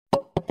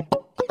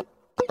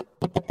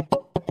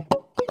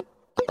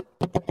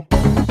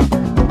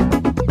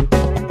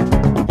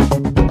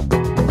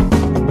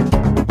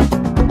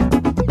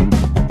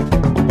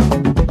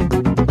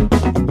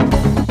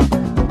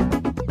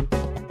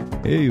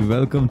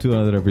welcome to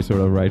another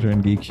episode of Writer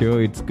and Geek Show.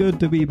 It's good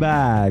to be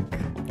back.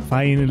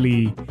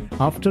 Finally,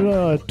 after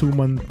a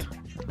 2-month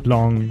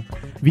long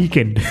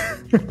weekend.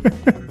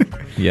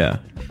 Yeah.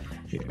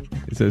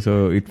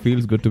 So it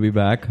feels good to be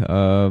back.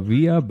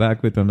 We are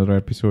back with another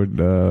episode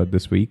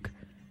this week.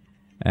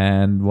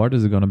 And what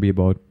is it going to be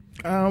about?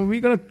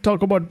 We're going to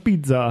talk about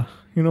pizza.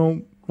 You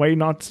know, why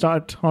not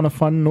start on a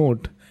fun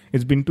note?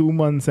 It's been 2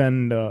 months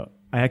and I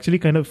actually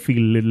kind of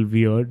feel a little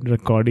weird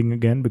recording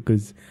again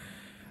because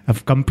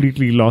I've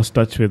completely lost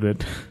touch with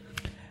it.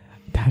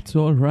 That's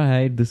all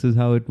right. This is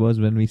how it was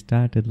when we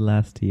started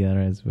last year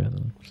as well.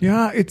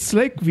 Yeah, it's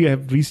like we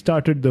have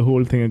restarted the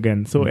whole thing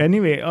again. So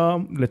anyway,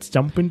 let's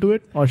jump into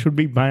it. Or should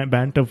we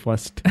banter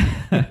first?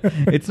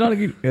 It's not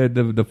like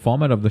the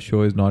format of the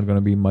show is not going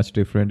to be much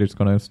different. It's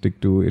going to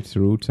stick to its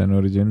roots and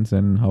origins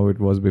and how it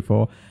was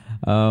before.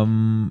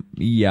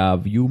 Yeah,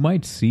 you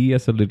might see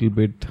us a little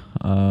bit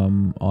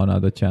on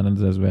other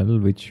channels as well,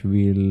 which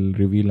we'll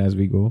reveal as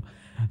we go.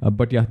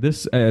 But yeah,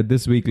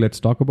 this week, let's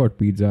talk about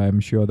pizza. I'm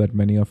sure that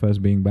many of us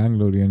being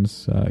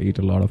Bangaloreans eat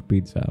a lot of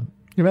pizza.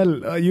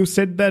 Well, you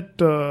said that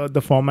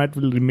the format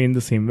will remain the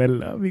same.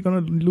 Well, we're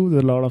going to lose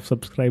a lot of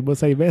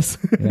subscribers, I guess.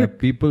 Yeah,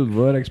 people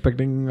were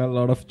expecting a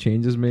lot of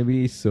changes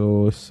maybe,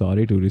 so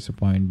sorry to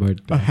disappoint, but...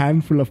 A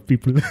handful of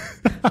people.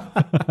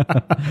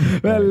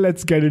 Well,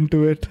 let's get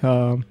into it.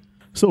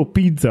 So,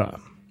 pizza.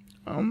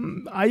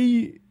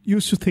 I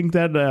used to think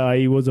that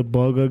I was a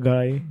burger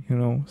guy, you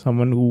know,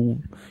 someone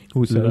who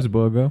sells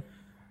burger.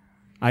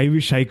 I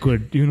wish I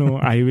could,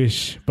 I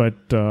wish.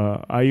 But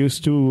I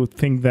used to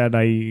think that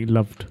I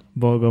loved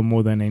burger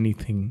more than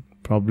anything,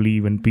 probably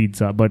even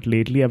pizza. But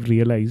lately I've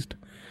realized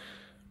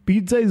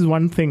pizza is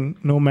one thing,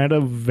 no matter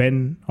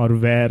when or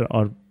where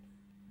or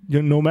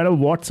no matter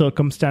what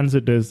circumstance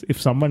it is, if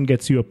someone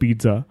gets you a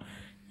pizza,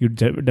 you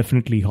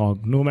definitely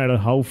hog, no matter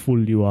how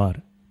full you are.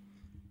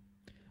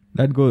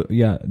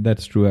 Yeah,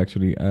 that's true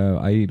actually.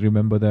 I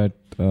remember that,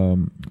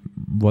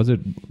 was it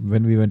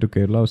when we went to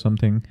Kerala or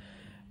something?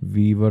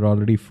 We were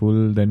already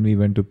full, then we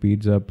went to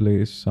pizza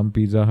place, some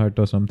Pizza Hut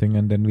or something,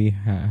 and then we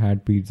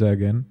had pizza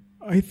again.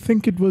 I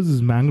think it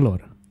was Mangalore.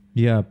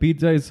 Yeah,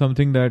 pizza is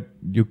something that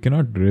you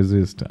cannot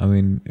resist. I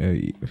mean,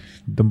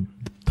 the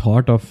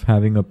thought of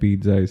having a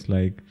pizza is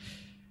like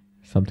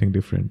something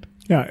different.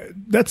 Yeah,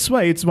 that's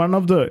why I think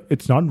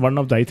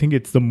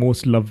it's the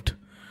most loved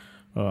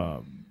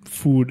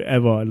food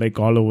ever, like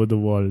all over the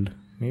world.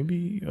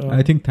 Maybe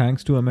I think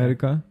thanks to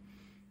America.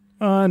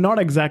 Not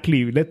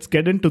exactly. Let's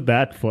get into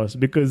that first,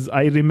 because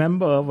I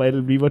remember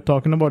while we were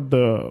talking about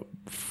the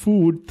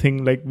food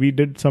thing, like we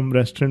did some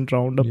restaurant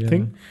roundup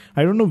thing.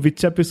 I don't know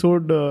which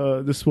episode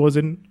this was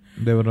in.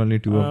 There were only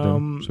 2 of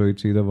them, so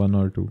it's either 1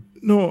 or 2.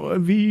 No,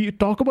 we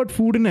talk about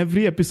food in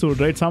every episode,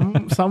 right?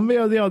 Some way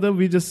or the other,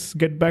 we just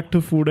get back to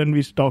food and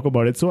we talk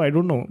about it. So I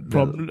don't know.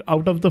 Probably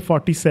out of the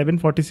 47,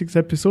 46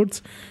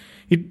 episodes,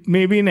 it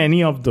may be in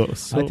any of those.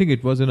 So I think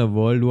it was in a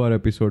World War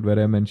episode where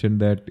I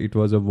mentioned that it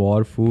was a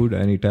war food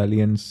and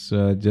Italians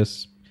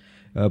just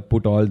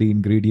put all the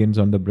ingredients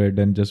on the bread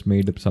and just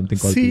made something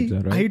called pizza,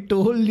 right? I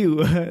told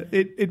you.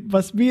 It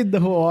must be in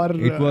the war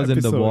It was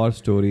episode. In the war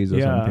stories or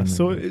something.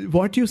 So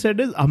what you said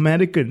is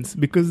Americans,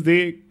 because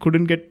they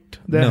couldn't get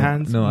their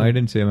hands. No, I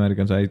didn't say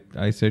Americans.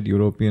 I said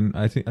European.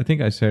 I think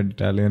I said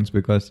Italians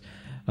because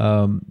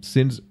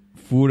since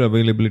food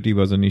availability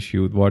was an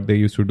issue, what they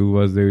used to do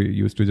was they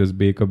used to just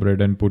bake a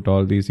bread and put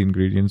all these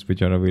ingredients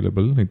which are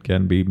available. It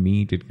can be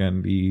meat, it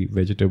can be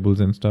vegetables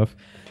and stuff,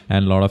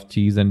 and a lot of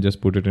cheese, and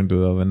just put it into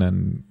the oven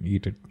and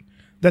eat it.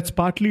 That's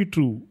partly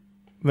true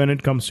when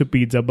it comes to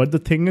pizza. But the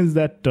thing is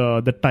that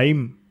the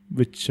time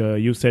which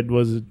you said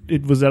was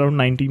around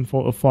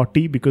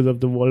 1940 because of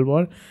the World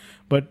War.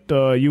 But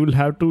you will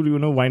have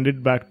to, wind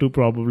it back to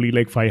probably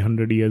like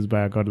 500 years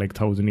back or like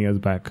 1,000 years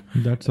back.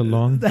 That's a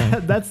long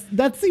time. That's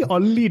the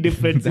only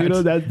difference.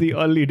 That's the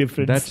only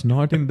difference. That's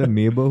not in the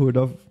neighborhood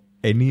of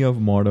any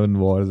of modern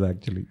wars,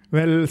 actually.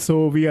 Well,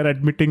 so we are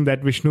admitting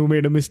that Vishnu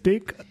made a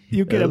mistake.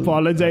 You can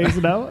apologize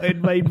now.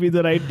 It might be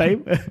the right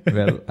time.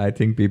 Well, I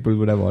think people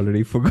would have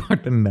already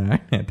forgotten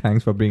that.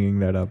 Thanks for bringing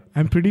that up.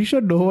 I'm pretty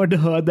sure no one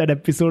heard that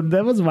episode.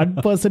 There was one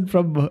person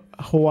from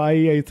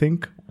Hawaii, I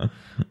think,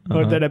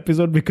 heard that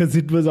episode because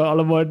it was all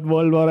about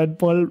World War and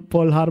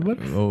Pearl Harbor.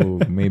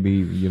 Oh,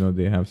 maybe,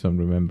 they have some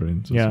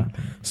remembrance or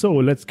something. So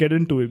let's get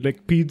into it.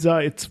 Like pizza,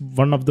 it's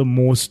one of the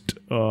most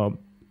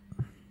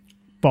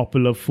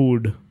popular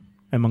food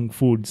among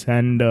foods,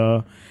 and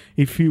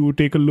if you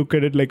take a look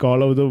at it, like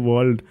all over the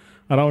world,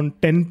 around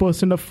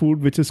 10% of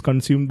food which is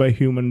consumed by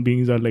human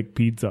beings are like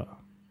pizza.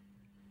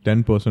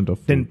 10% of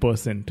food.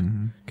 10%.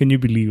 Mm-hmm. Can you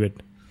believe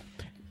it?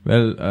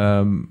 Well,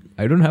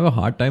 I don't have a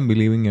hard time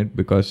believing it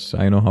because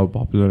I know how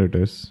popular it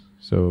is.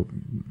 So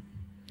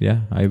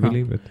yeah, I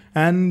believe it.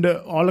 And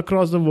all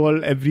across the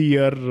world every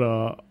year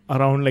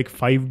around like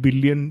 5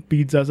 billion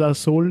pizzas are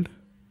sold.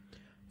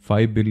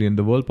 5 billion.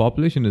 The world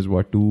population is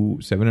what,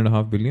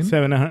 7.5 billion?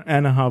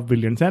 7.5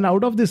 billion. And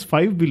out of this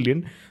 5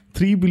 billion,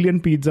 3 billion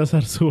pizzas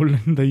are sold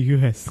in the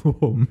US.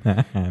 Oh,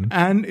 man.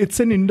 And it's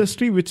an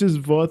industry which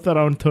is worth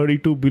around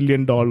 $32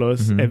 billion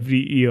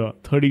every year.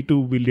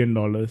 $32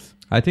 billion.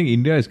 I think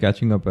India is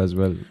catching up as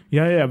well.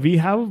 Yeah. We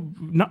have,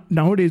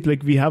 nowadays,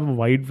 like, we have a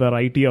wide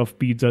variety of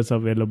pizzas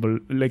available.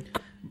 Like,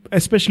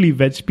 especially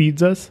veg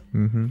pizzas.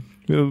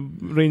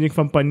 Ranging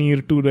from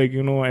paneer to, like,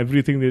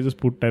 everything. They just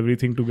put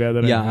everything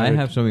together. Yeah, I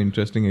have some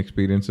interesting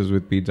experiences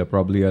with pizza.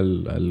 Probably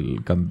I'll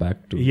come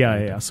back to.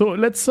 Yeah. So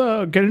let's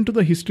get into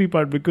the history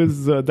part,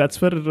 because that's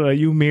where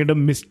you made a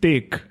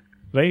mistake,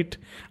 right?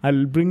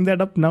 I'll bring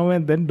that up now,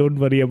 and then don't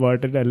worry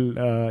about it.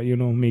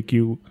 I'll make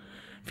you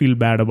feel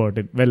bad about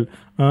it. Well,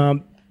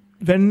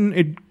 when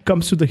it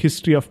comes to the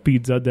history of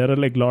pizza, there are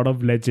like a lot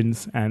of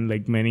legends and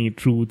like many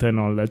truth and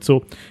all that.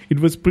 So it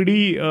was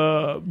pretty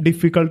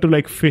difficult to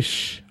like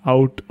fish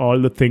out all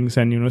the things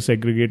and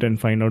segregate and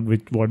find out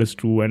what is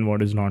true and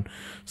what is not.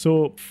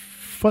 So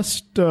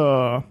first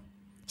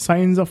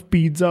signs of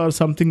pizza or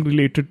something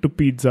related to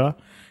pizza,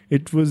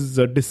 it was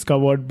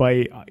discovered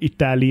by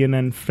Italian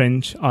and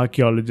French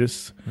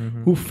archaeologists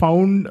who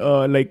found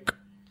like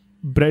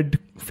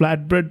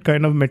flatbread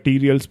kind of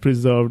materials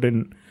preserved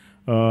in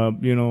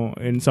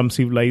in some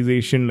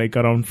civilization like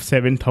around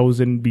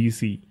 7000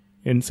 BC.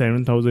 In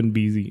 7000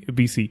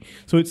 BC.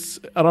 So it's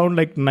around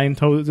like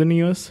 9,000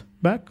 years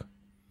back.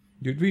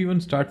 Did we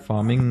even start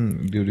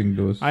farming during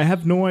those? I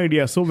have no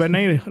idea. So when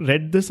I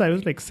read this, I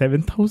was like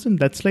 7,000.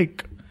 That's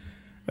like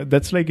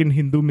in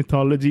Hindu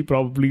mythology,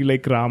 probably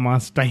like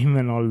Rama's time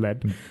and all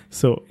that.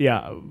 So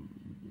yeah.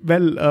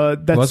 Well,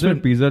 that's was there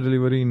pizza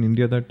delivery in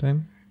India that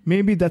time?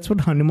 Maybe that's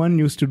what Hanuman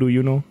used to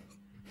do,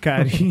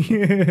 carry.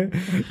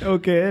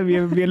 Okay, we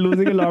are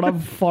losing a lot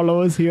of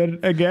followers here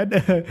again.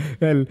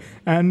 Well,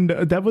 and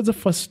that was the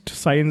first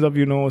signs of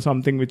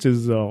something which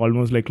is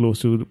almost like close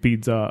to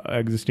pizza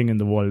existing in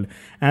the world.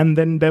 And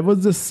then there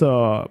was this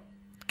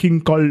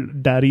king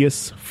called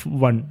Darius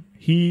I.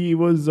 He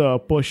was a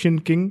Persian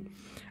king,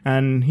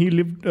 and he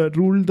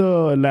ruled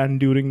the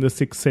land during the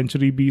 6th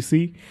century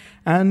BC.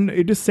 And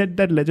it is said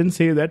that legends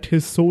say that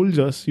his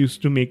soldiers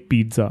used to make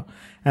pizza.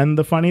 And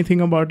the funny thing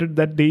about it,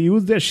 that they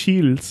used their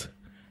shields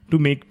to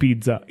make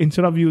pizza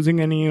instead of using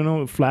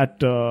any flat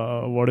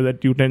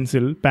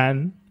utensil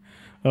pan.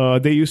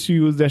 They used to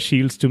use their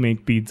shields to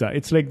make pizza.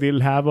 It's like they'll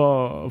have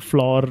a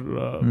flour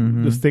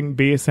this thing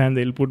base, and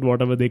they'll put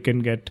whatever they can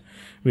get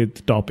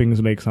with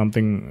toppings, like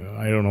something,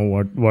 I don't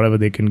know whatever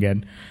they can get.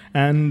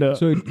 And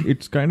so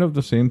it's kind of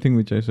the same thing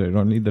which I said,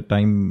 only the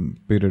time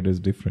period is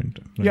different,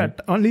 right? Yeah,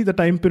 only the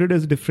time period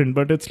is different,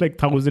 but it's like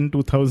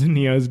 1,000-2,000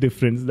 years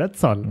difference.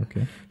 That's all.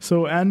 Okay.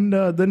 So, and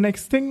the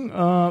next thing,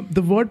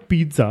 the word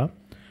pizza,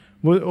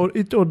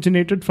 it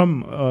originated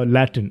from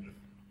Latin,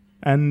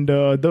 and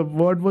the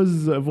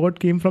word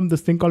came from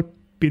this thing called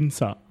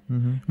pinza,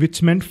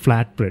 which meant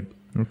flatbread.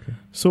 Okay.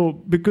 So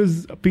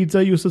because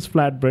pizza uses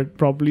flatbread,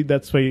 probably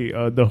that's why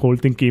the whole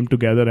thing came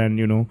together, and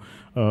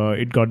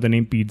it got the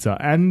name pizza.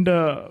 And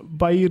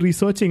by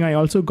researching, I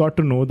also got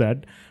to know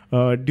that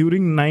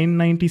during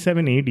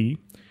 997 AD,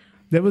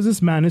 there was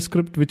this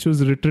manuscript which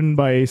was written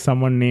by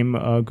someone named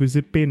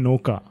Giuseppe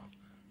Noca.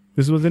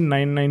 This was in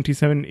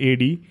 997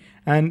 AD.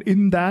 And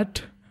in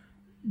that,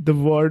 the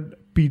word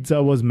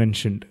pizza was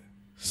mentioned.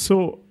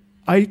 So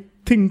I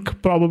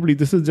think probably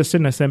this is just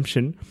an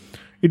assumption.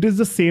 It is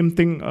the same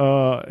thing.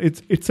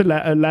 It's a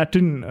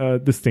Latin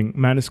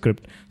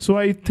manuscript. So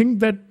I think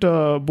that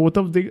both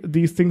of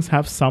these things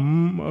have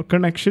some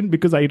connection,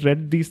 because I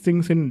read these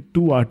things in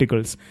 2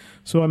 articles.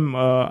 So I'm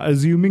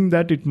assuming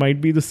that it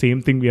might be the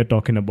same thing we are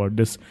talking about.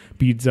 This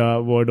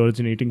pizza word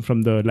originating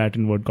from the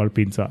Latin word called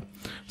pizza.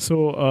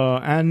 So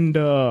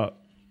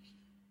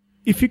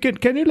if you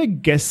can you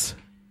like guess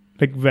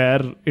like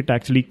where it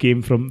actually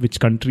came from, which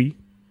country?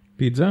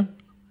 Pizza?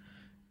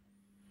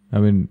 I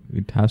mean,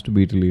 it has to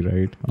be Italy,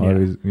 right?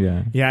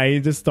 Yeah, I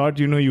just thought,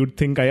 you'd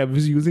think I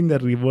was using the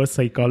reverse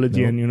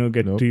psychology and,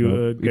 get.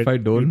 If I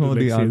don't know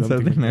the answer,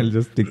 then I'll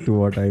just stick to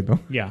what I know.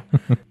 Yeah.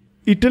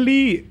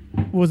 Italy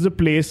was the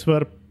place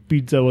where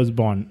pizza was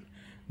born.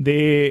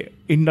 They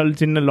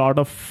indulged in a lot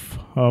of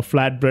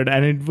flatbread,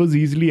 and it was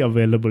easily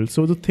available.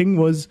 So the thing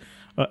was,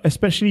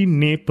 especially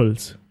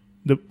Naples,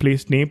 the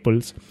place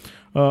Naples,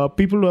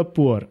 people were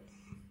poor.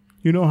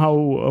 You know how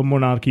a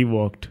monarchy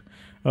worked.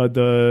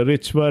 The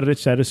rich were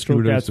rich,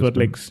 aristocrats were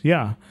like,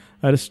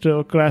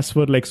 aristocrats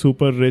were like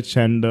super rich,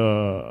 and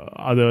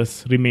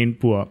others remained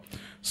poor.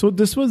 So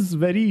this was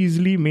very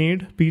easily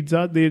made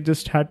pizza. They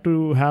just had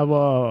to have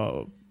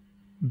a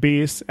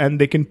base, and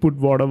they can put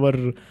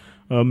whatever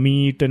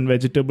meat and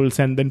vegetables,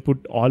 and then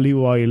put olive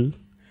oil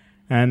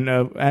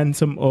and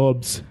some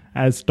herbs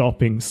as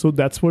toppings. So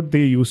that's what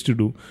they used to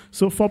do.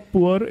 So for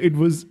poor, it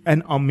was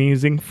an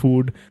amazing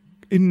food.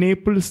 In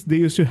Naples, they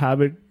used to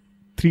have it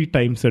 3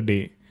 times a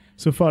day.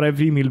 So for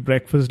every meal,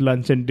 breakfast,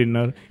 lunch, and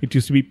dinner, it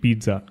used to be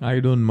pizza.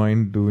 I don't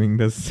mind doing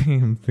the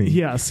same thing.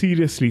 Yeah,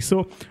 seriously.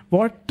 So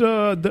what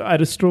the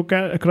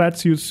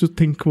aristocrats used to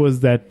think was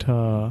that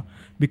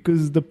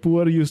because the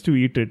poor used to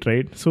eat it,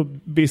 right? So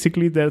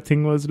basically their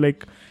thing was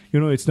like,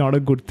 it's not a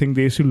good thing.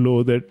 They used to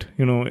loathe it.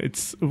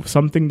 It's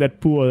something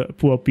that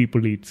poor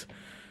people eats.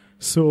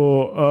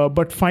 So,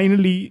 but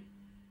finally,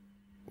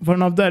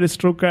 one of the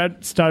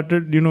aristocrats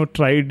started,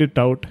 tried it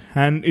out,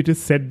 and it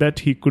is said that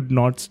he could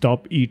not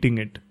stop eating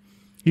it.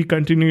 He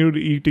continued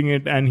eating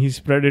it, and he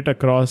spread it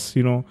across,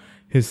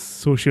 his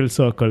social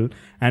circle,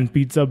 and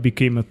pizza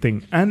became a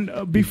thing. And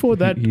before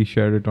that, he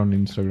shared it on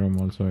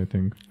Instagram also, I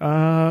think.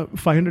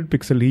 500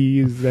 Pixel, he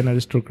is an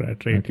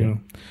aristocrat, right? Okay.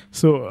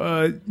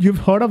 So you've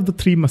heard of the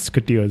Three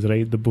Musketeers,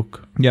 right? The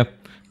book. Yep.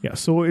 Yeah.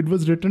 So it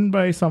was written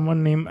by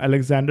someone named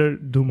Alexander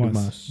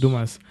Dumas.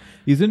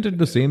 Isn't it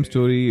the same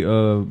story,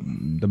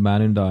 The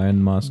Man in the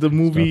Iron Mask? The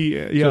movie,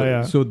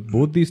 stuff? So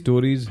both these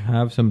stories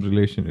have some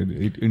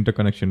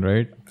interconnection,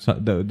 right? So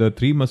the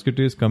Three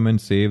Musketeers come and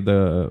save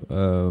the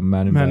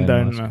Man in the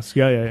Iron Mask.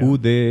 Yeah. Who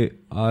they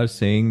are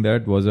saying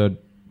that was a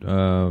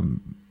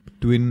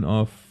twin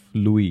of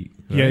Louis.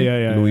 Right?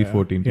 Yeah. Louis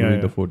XIV, Yeah,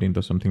 Louis the 14th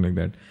or something like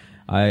that.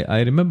 I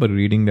remember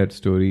reading that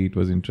story. It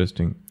was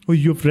interesting. Oh,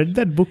 you've read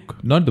that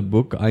book? Not the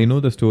book. I know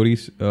the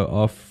stories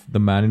of the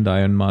Man in the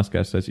Iron Mask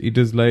as such. It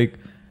is like,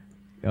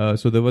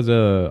 so there was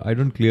I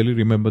don't clearly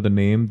remember the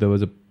name. There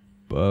was a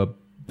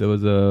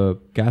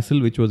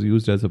castle which was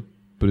used as a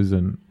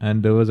prison,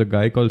 and there was a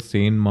guy called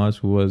Saint Mars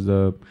who was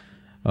the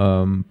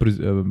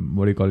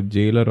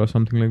jailer or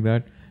something like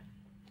that.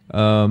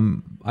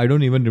 I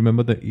don't even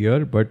remember the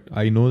year, but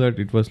I know that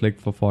it was like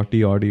for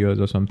 40 odd years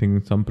or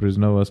something. Some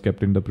prisoner was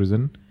kept in the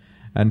prison,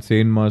 and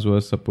Saint Mars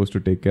was supposed to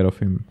take care of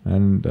him.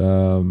 And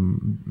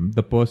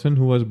the person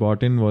who was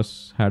brought in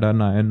had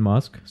an iron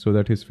mask so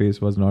that his face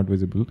was not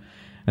visible.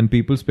 And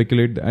people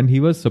speculate, and he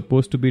was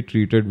supposed to be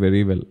treated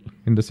very well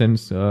in the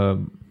sense, not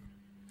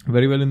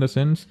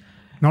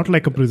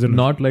like a prisoner.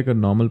 Not like a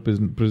normal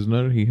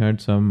prisoner. He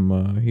had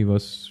he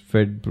was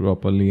fed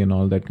properly and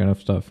all that kind of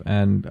stuff.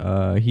 And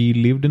he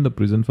lived in the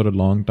prison for a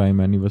long time,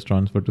 and he was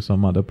transferred to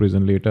some other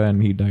prison later,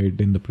 and he died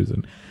in the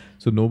prison.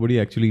 So nobody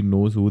actually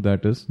knows who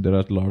that is. There are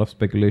a lot of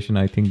speculation.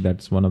 I think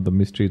that's one of the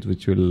mysteries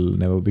which will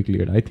never be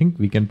cleared. I think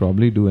we can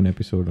probably do an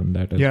episode on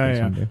that as well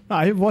someday.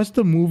 I watched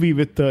the movie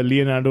with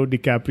Leonardo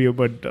DiCaprio,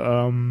 but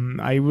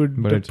I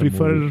would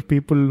prefer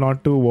people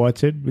not to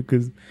watch it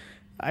because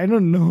I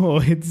don't know.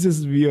 It's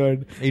just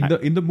weird.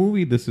 In the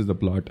movie, this is the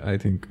plot. I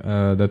think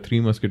the Three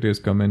Musketeers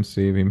come and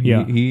save him.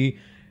 He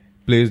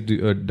plays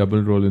a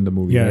double role in the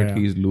movie. Right? Yeah.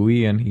 He's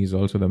Louis, and he's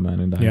also the Man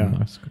in the Iron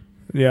Mask.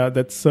 Yeah,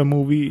 that's a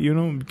movie.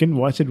 You can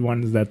watch it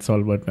once. That's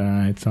all, but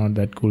it's not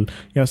that cool.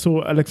 Yeah.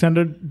 So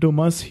Alexander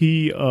Dumas,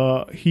 he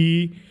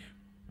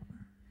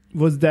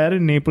was there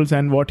in Naples,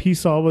 and what he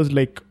saw was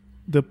like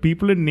the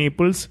people in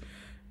Naples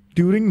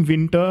during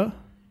winter.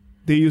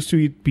 They used to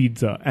eat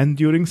pizza, and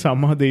during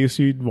summer they used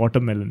to eat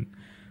watermelon.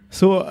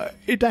 So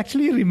it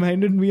actually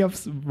reminded me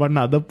of one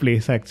other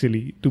place,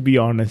 actually, to be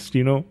honest,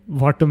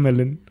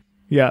 watermelon.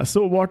 Yeah,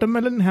 so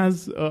watermelon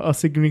has a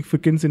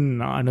significance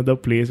in another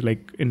place,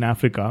 like in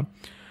Africa,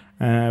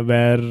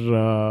 where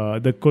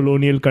the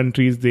colonial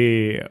countries,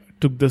 they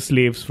took the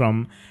slaves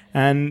from.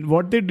 And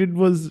what they did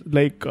was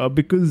like,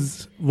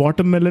 because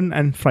watermelon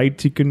and fried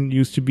chicken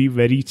used to be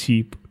very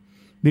cheap,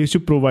 they used to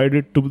provide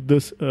it to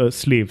the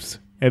slaves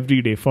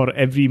every day for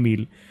every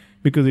meal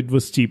because it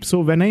was cheap. So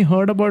when I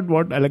heard about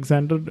what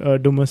Alexander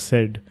Dumas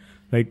said,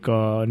 like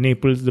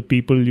Naples, the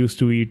people used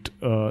to eat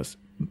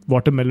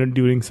watermelon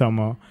during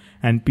summer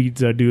and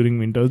pizza during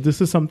winter.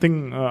 This is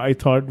something I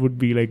thought would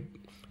be like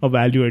a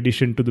value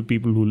addition to the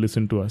people who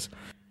listen to us.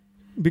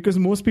 Because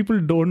most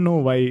people don't know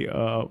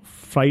why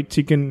fried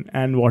chicken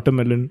and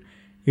watermelon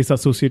is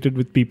associated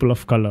with people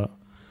of color.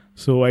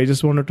 So I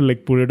just wanted to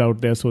like put it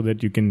out there so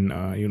that you can,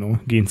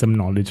 gain some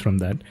knowledge from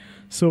that.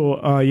 So,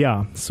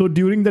 So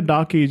during the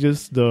Dark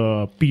Ages,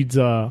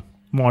 the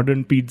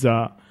modern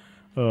pizza,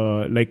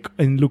 like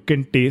in look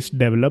and taste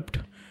developed.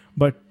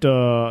 But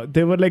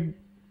there were like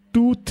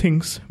two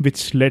things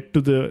which led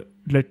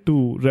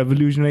to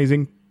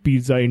revolutionizing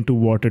pizza into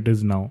what it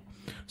is now.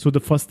 So the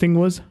first thing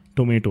was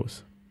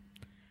tomatoes.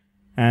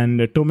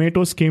 And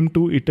tomatoes came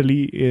to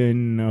Italy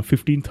in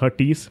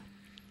 1530s,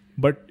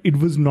 but it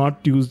was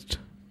not used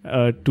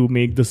to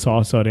make the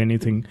sauce or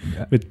anything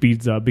with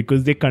pizza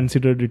because they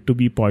considered it to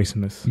be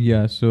poisonous.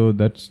 Yeah, so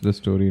that's the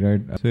story,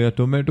 right? So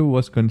tomato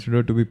was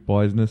considered to be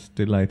poisonous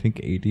till I think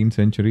 18th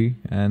century,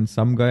 and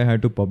some guy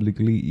had to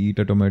publicly eat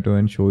a tomato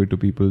and show it to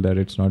people that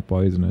it's not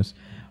poisonous.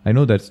 I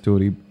know that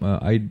story.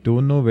 I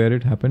don't know where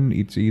it happened.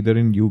 It's either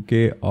in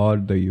UK or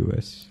the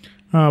US.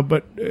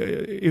 But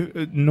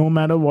no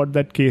matter what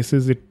that case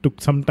is, it took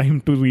some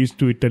time to reach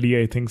to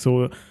Italy, I think.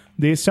 So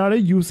they started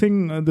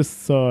using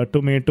this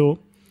tomato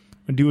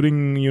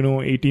during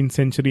 18th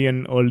century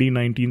and early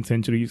 19th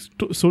centuries.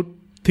 So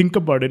think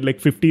about it, like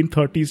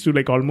 1530s to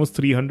like almost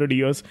 300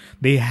 years,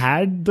 they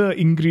had the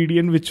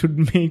ingredient which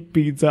would make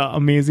pizza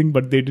amazing,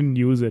 but they didn't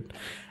use it.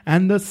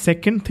 And the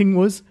second thing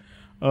was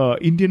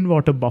Indian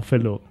water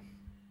buffalo.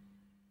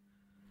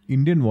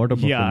 Indian water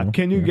buffalo. Yeah,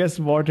 can you guess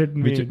what it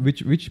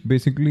means? Which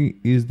basically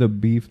is the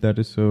beef that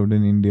is served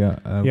in India,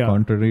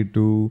 contrary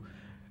to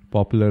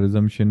popular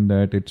assumption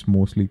that it's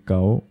mostly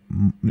cow.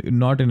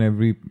 Not in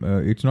every,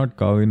 it's not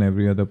cow in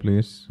every other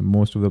place.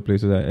 Most of the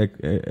places,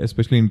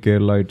 especially in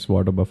Kerala, it's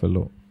water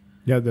buffalo.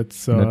 Yeah,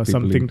 that's That people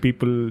something eat.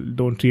 people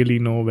don't really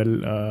know.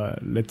 Well,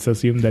 let's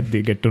assume that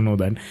they get to know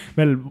that.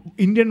 Well,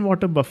 Indian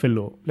water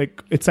buffalo,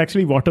 like it's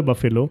actually water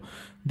buffalo.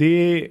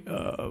 They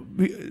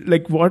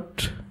like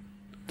what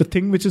the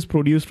thing which is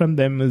produced from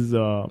them is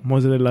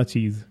mozzarella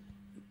cheese.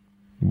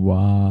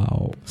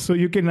 Wow. So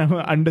you can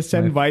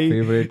understand My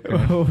favorite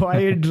kind. why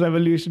it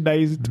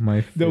revolutionized My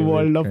the favorite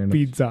world of kind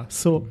pizza.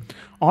 So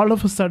all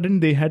of a sudden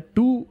they had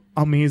two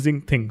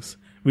amazing things,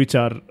 which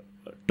are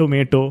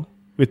tomato,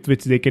 with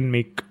which they can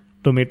make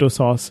tomato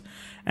sauce,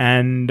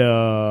 and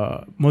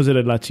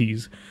mozzarella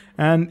cheese.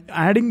 And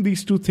adding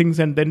these two things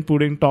and then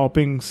putting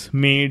toppings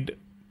made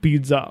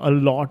pizza a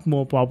lot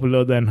more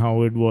popular than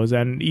how it was.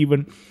 And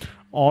even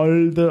all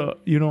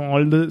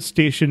the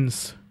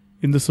stations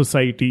in the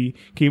society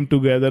came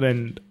together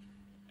and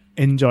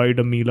enjoyed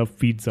a meal of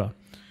pizza.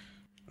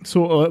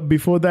 So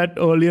before that,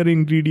 earlier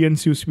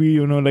ingredients used to be,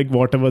 like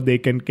whatever they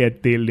can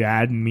get, they'll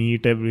add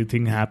meat,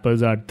 everything,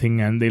 haphazard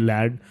thing, and they'll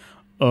add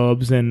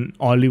herbs and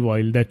olive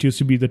oil. That used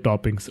to be the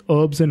toppings,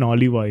 herbs and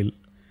olive oil.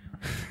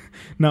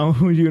 Now,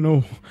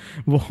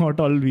 what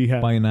all we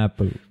have.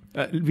 Pineapple.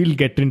 We'll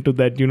get into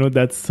that.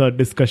 That's a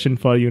discussion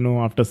for,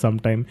 after some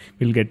time.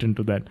 We'll get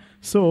into that.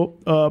 So,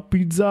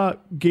 pizza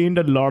gained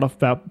a lot of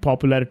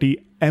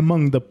popularity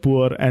among the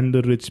poor and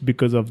the rich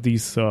because of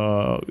these,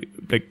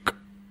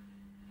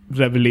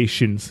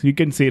 revelations. You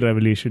can say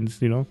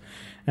revelations,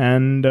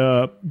 And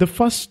the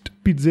first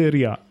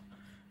pizzeria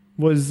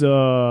was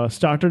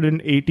started in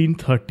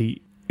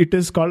 1830. It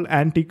is called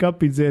Antica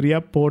Pizzeria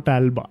Port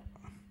Alba.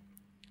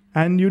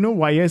 And you know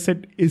why I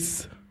said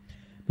is?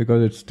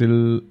 Because it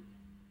still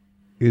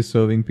is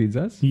serving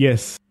pizzas?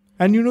 Yes.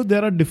 And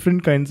there are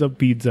different kinds of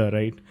pizza,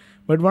 right?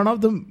 But one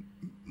of the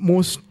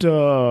most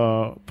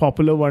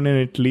popular one in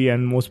Italy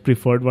and most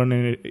preferred one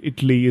in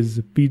Italy is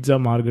Pizza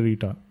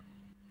Margherita.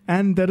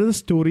 And there is a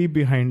story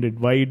behind it,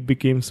 why it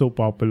became so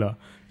popular.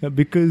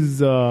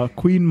 Because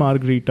Queen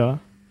Margherita,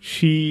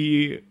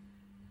 she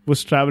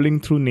was traveling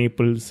through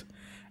Naples,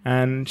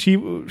 and she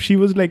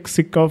was like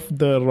sick of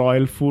the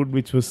royal food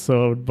which was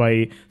served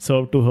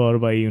to her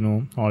by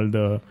all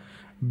the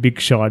big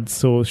shots.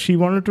 So she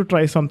wanted to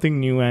try something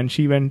new, and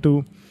she went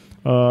to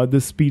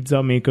this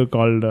pizza maker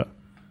called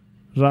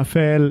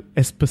Rafael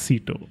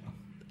Esposito.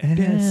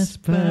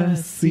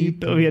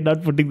 Esposito. We are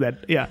not putting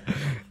that. Yeah.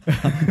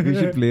 We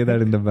should play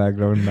that in the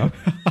background now.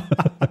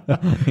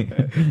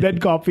 That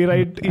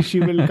copyright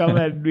issue will come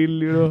and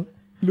we'll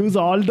lose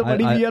all the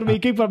money we are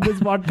making from this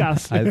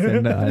podcast.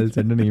 I'll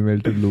send an email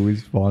to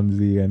Luis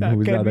Fonzi and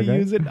who's the other guy? Can we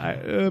use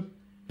it?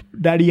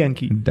 Daddy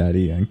Yankee.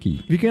 Daddy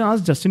Yankee. We can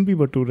ask Justin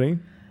Bieber too, right?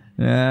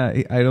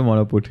 I don't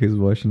want to put his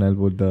version. I'll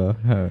put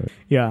the...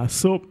 Yeah,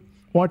 so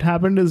what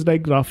happened is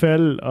like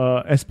Rafael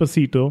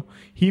Esposito,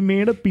 he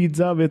made a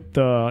pizza with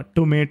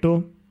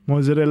tomato,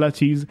 mozzarella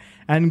cheese,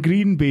 and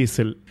green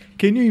basil.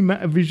 Can you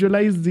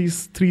visualize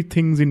these three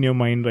things in your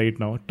mind right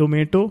now?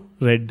 Tomato,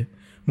 red.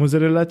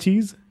 Mozzarella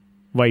cheese,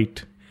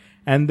 white.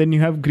 And then you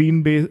have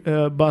green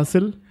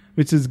basil,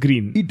 which is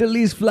green.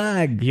 Italy's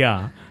flag.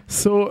 Yeah.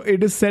 So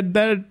it is said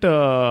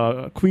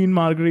that Queen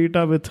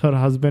Margherita with her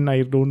husband,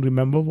 I don't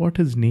remember what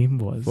his name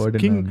was. Ferdinand.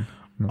 King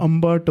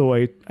Umberto,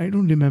 I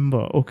don't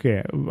remember.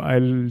 Okay,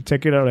 I'll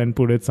check it out and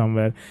put it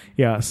somewhere.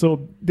 Yeah,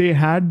 so they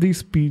had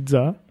this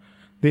pizza.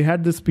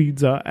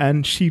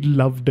 And she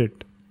loved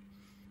it.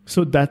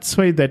 So that's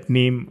why that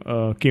name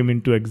came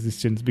into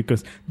existence,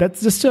 because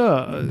that's just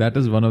That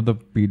is one of the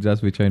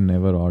pizzas which I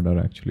never order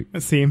actually.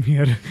 Same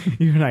here.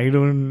 Even I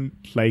don't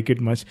like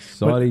it much.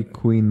 Sorry,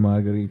 Queen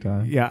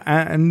Margherita. Yeah,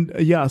 and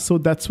so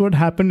that's what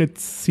happened, it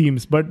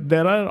seems. But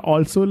there are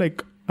also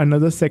like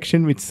another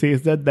section which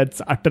says that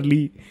that's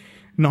utterly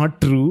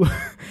not true.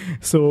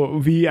 So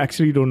we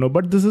actually don't know.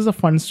 But this is a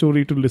fun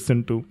story to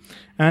listen to.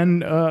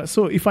 And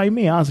so if I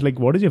may ask, like,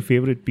 what is your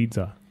favorite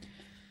pizza?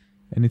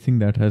 Anything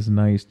that has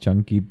nice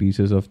chunky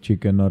pieces of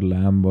chicken or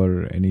lamb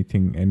or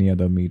anything, any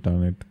other meat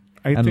on it.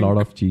 And a lot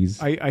of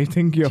cheese. I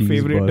think your Cheese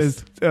favorite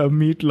burst. is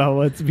meat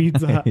lovers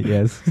pizza.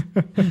 Yes.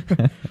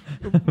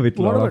 With What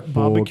lot about of pork.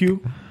 barbecue?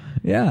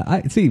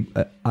 Yeah,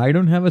 I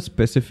don't have a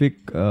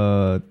specific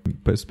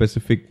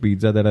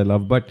pizza that I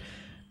love, but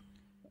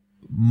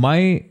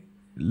my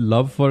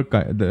love for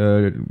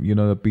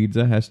the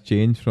pizza has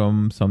changed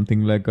from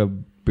something like a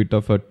bit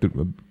of a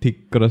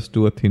thick crust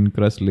to a thin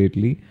crust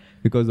lately.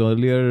 Because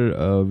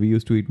earlier we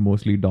used to eat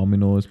mostly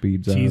Domino's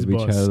pizza, Cheese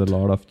which has a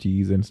lot of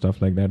cheese and stuff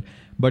like that.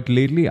 But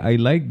lately I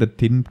like the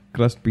thin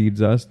crust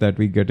pizzas that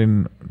we get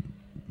in,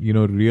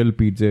 real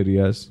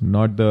pizzerias,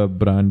 not the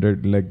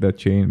branded, like the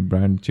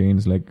brand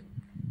chains like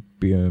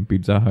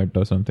Pizza Hut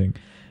or something.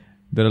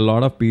 There are a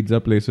lot of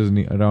pizza places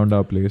around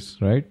our place,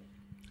 right?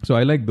 So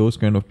I like those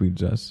kind of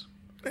pizzas.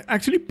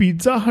 Actually,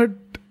 Pizza Hut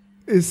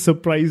is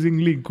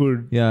surprisingly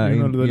good. Yeah,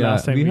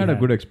 Last time we had a had.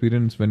 good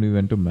experience when we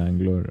went to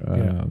Mangalore.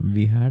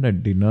 We had a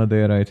dinner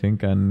there, I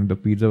think, and the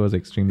pizza was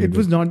extremely It good.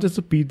 was not just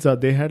a pizza.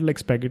 They had like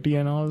spaghetti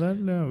and all that,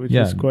 which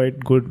Yeah. was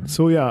quite good.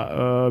 So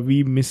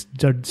we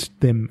misjudged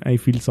them. I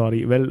feel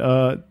sorry.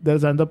 Well,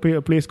 there's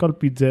another place called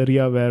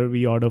Pizzeria where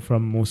we order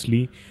from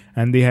mostly,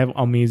 and they have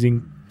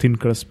amazing thin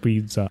crust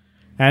pizza.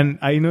 And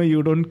I know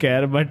you don't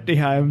care, but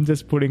I'm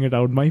just putting it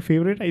out. My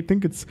favorite,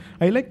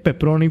 I like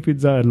pepperoni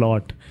pizza a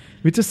lot,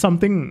 which is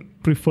something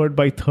preferred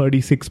by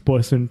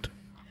 36%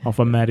 of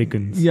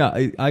Americans.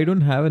 Yeah, I don't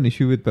have an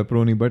issue with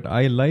pepperoni, but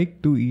I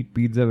like to eat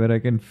pizza where I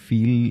can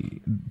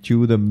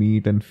chew the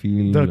meat and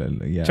feel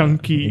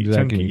chunky.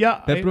 Exactly.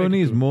 Yeah,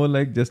 pepperoni is more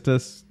like just a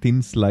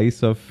thin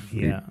slice of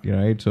it,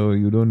 right? So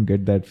you don't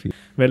get that feel.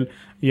 Well,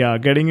 yeah,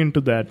 getting into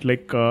that,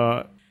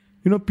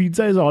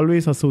 pizza is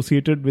always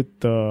associated with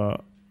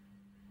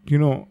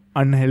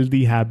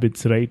unhealthy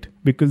habits, right?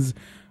 Because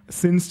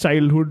since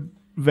childhood,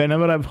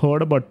 whenever I've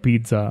heard about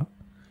pizza,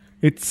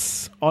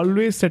 it's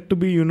always said to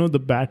be, the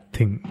bad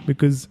thing.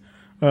 Because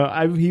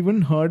I've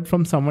even heard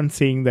from someone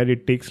saying that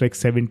it takes like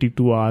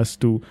 72 hours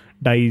to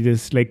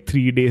digest, like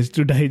 3 days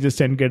to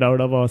digest and get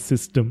out of our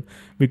system,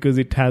 because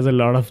it has a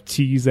lot of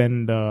cheese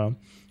and a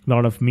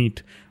lot of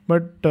meat.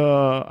 But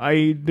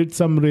I did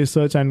some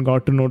research and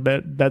got to know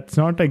that that's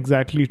not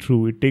exactly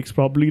true. It takes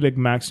probably like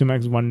max to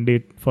max 1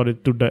 day for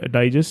it to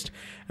digest.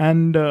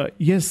 And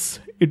yes,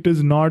 it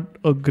is not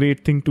a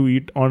great thing to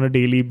eat on a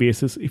daily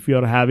basis if you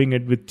are having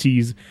it with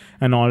cheese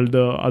and all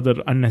the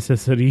other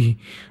unnecessary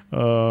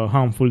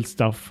harmful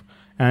stuff.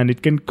 And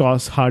it can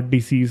cause heart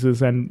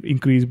diseases and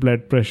increase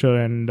blood pressure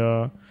and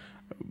a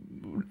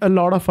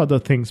lot of other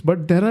things.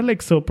 But there are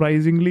like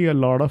surprisingly a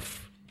lot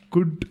of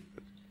good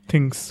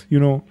things,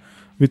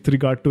 with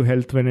regard to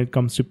health when it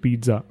comes to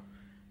pizza.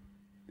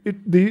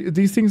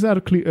 These things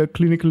are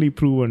clinically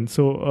proven.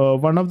 So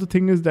one of the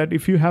things is that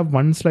if you have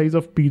one slice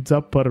of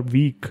pizza per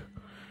week,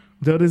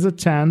 there is a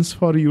chance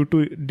for you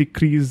to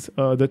decrease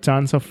the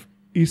chance of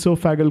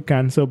esophageal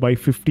cancer by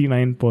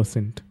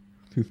 59%.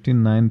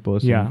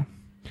 59%? Yeah.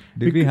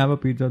 Did we have a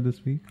pizza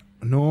this week?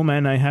 No,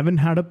 man, I haven't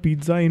had a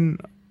pizza in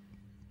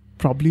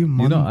probably a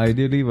month.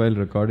 Ideally, while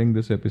recording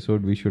this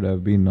episode, we should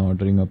have been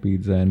ordering a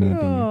pizza and eating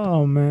it.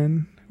 Oh,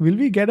 man. Will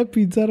we get a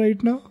pizza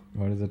right now?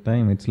 What is the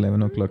time? It's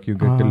 11 o'clock. You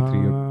get till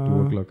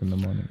 2 o'clock in the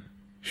morning.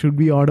 Should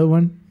we order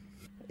one?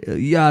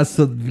 Yeah,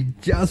 so we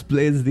just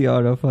placed the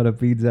order for a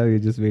pizza. We're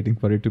just waiting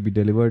for it to be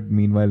delivered.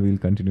 Meanwhile, we'll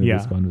continue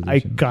this conversation. I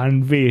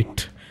can't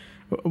wait.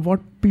 What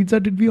pizza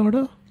did we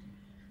order?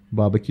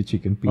 Barbecue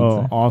chicken pizza.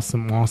 Oh,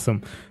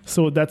 awesome.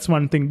 So that's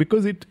one thing,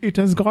 because it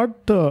has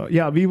got,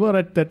 we were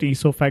at that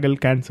esophageal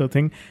cancer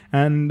thing,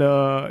 and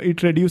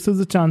it reduces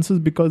the chances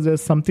because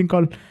there's something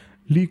called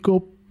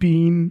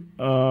lycopene,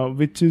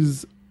 which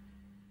is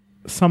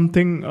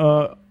something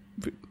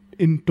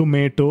in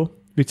tomato,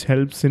 which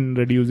helps in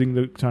reducing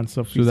the chance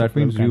of so that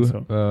means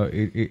cancer.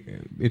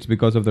 It's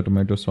because of the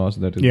tomato sauce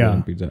that is there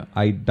in pizza.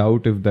 I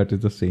doubt if that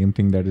is the same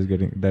thing that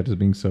is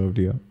being served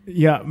here.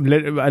 Yeah,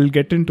 I'll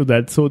get into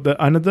that. So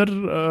the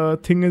another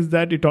thing is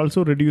that it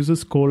also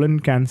reduces colon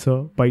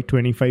cancer by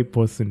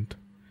 25%.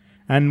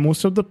 And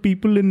most of the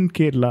people in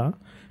Kerala,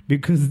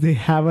 because they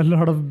have a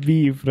lot of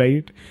beef,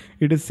 right?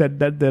 It is said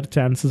that their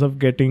chances of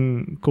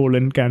getting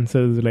colon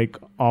cancer is like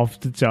off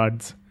the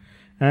charts.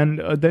 And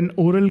then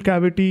oral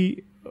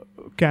cavity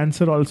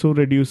cancer also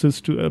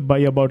reduces to by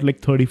about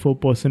like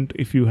 34%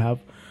 if you have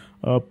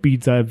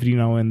pizza every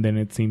now and then,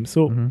 it seems.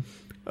 So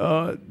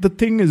the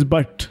thing is,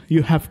 but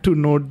you have to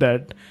note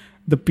that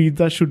the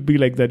pizza should be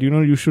like that.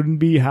 You shouldn't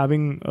be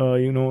having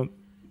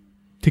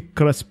thick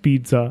crust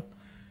pizza,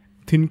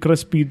 thin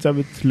crust pizza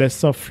with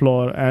less of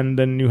flour, and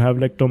then you have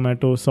like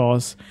tomato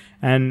sauce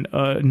and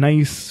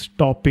nice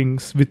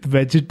toppings with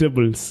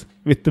vegetables.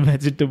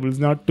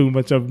 Not too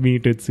much of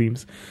meat, it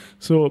seems.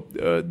 So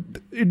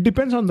it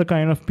depends on the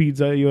kind of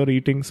pizza you're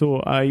eating.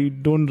 So I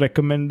don't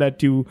recommend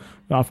that you,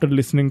 after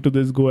listening to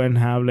this, go and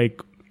have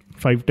like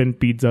 5-10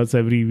 pizzas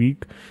every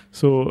week.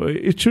 So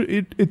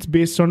it's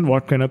based on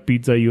what kind of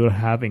pizza you're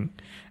having.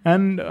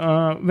 And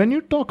when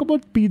you talk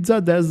about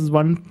pizza, there's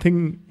one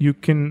thing you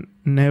can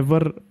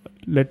never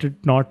let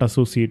it not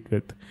associate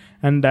with,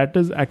 and that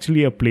is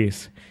actually a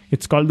place.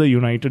 It's called the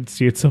United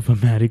States of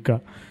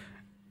America.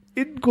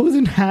 It goes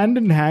in hand,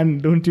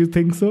 don't you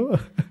think so?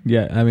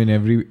 Yeah, I mean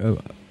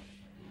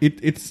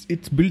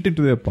it's built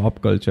into their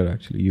pop culture.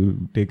 Actually,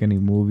 you take any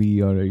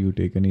movie or you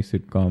take any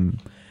sitcom,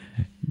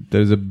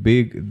 there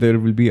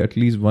will be at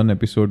least one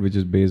episode which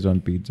is based on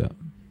pizza.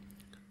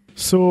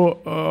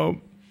 So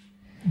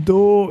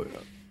though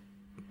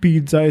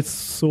pizza is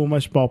so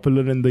much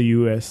popular in the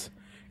US,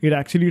 it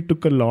actually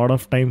took a lot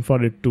of time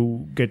for it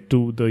to get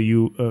to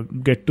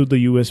the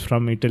US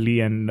from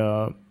Italy and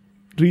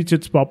reach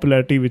its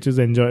popularity, which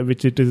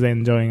it is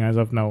enjoying as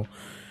of now.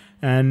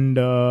 And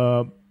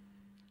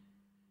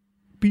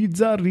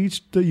pizza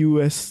reached the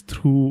US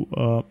through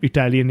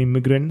Italian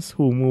immigrants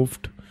who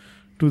moved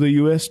to the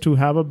US to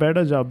have a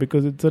better job,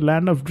 because it's a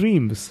land of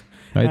dreams.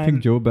 I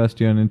think Joe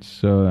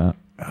Bastianich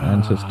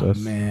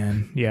ancestors.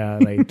 Man, yeah,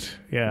 right.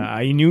 Yeah,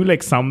 I knew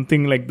like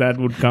something like that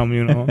would come.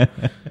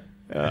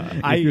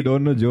 If you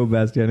don't know Joe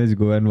Bastianich,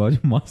 go and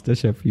watch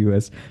MasterChef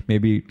US.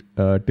 Maybe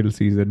till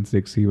season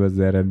 6 he was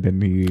there, and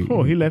then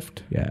he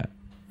left. Yeah.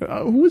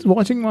 Who is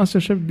watching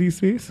MasterChef these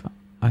days?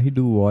 I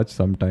do watch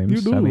sometimes. You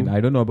do? I mean, I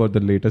don't know about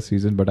the latest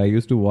season, but I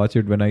used to watch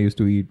it when I used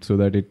to eat, so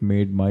that it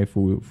made my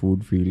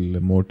food feel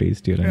more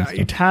tastier. And stuff.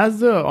 It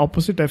has the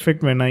opposite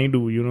effect when I do.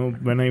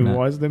 When I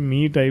watch the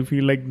meat, I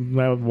feel like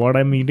what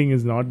I'm eating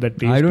is not that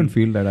tasty. I don't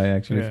feel that. I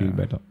actually feel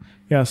better.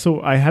 Yeah,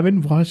 so I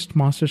haven't watched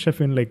MasterChef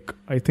in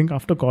I think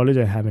after college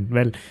I haven't.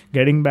 Well,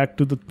 getting back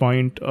to the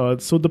point,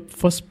 so the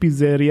first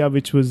pizzeria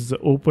which was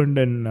opened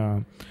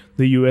in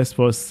the US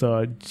was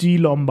G.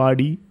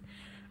 Lombardi.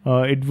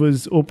 It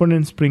was opened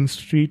in Spring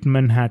Street,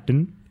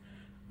 Manhattan,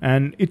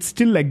 and it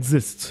still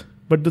exists.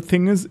 But the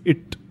thing is,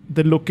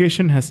 the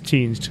location has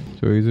changed.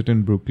 So is it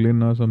in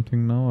Brooklyn or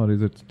something now, or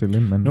is it still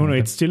in Manhattan? No,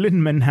 it's still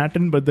in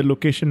Manhattan, but the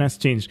location has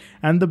changed.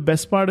 And the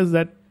best part is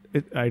that,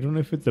 I don't know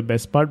if it's the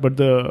best part, but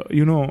the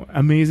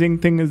amazing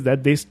thing is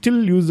that they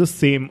still use the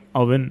same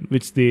oven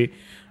which they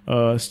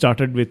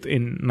started with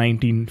in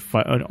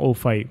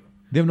 1905.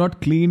 They have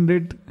not cleaned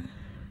it.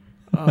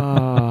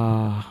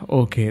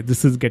 Okay,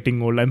 this is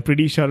getting old. I'm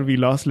pretty sure we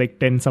lost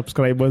 10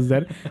 subscribers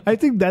there. I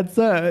think that's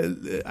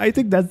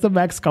the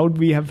max count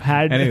we have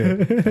had.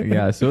 Anyway,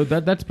 yeah, so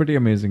that's pretty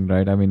amazing,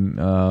 right? I mean,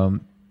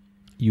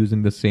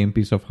 using the same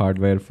piece of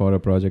hardware for a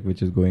project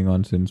which is going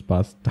on since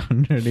past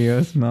 100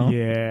 years now.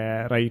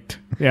 Yeah, right.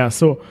 Yeah,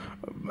 so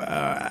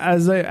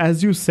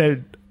as you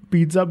said,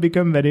 pizza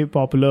became very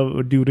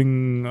popular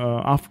during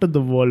after the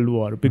World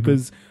War,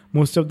 because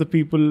most of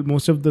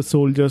the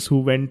soldiers who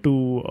went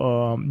to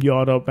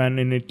Europe and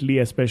in Italy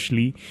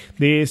especially,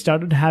 they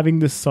started having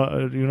this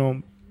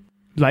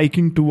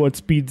liking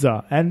towards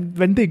pizza, and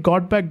when they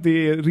got back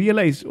they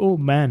realized, oh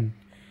man,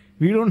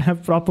 we don't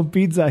have proper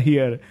pizza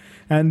here,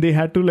 and they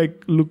had to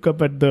look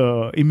up at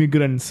the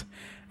immigrants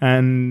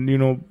and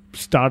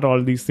start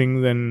all these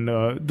things, and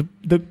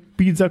the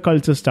pizza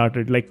culture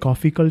started, like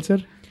coffee culture.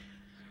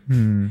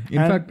 In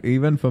fact,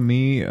 even for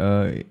me,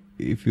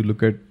 if you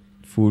look at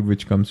food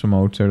which comes from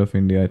outside of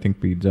India, I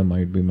think pizza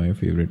might be my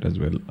favorite as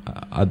well,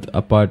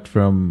 apart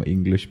from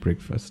English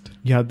breakfast.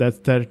 Yeah, that's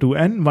there too.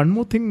 And one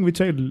more thing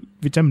which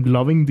I'm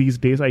loving these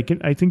days, I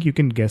think you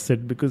can guess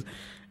it, because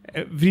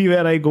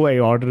everywhere I go I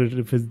order it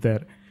if it's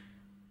there.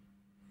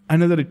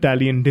 Another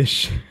Italian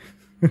dish.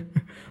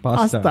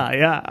 Pasta.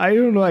 Yeah, I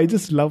don't know, I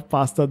just love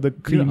pasta. The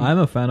cream. I'm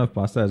a fan of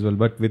pasta as well,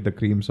 but with the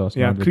cream sauce.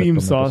 Yeah, cream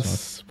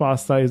sauce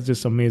pasta is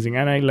just amazing,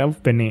 and I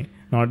love penne,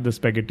 not the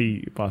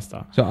spaghetti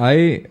pasta. So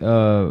I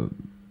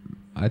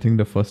think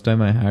the first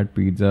time I had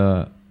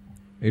pizza,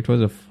 it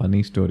was a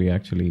funny story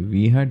actually.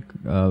 We had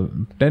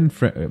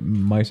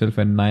myself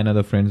and 9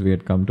 other friends, we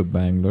had come to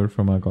Bangalore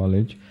from our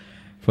college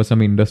for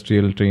some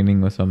industrial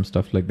training or some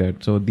stuff like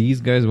that. So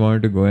these guys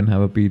wanted to go and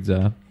have a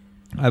pizza.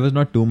 I was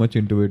not too much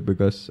into it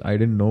because I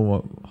didn't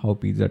know how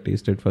pizza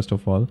tasted, first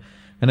of all.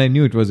 And I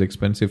knew it was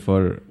expensive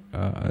for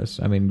us.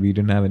 I mean, we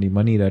didn't have any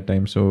money that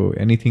time, so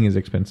anything is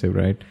expensive,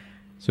 right?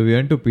 So we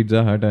went to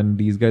Pizza Hut and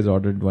these guys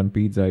ordered one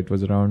pizza. It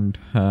was around,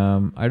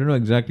 I don't know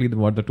exactly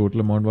what the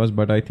total amount was,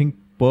 but I think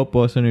per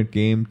person it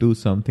came to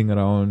something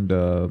around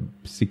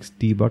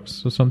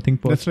 $60 or something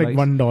per That's slice. Like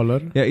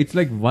 $1. Yeah, it's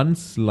like one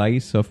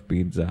slice of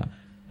pizza.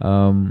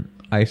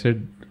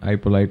 I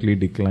politely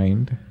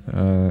declined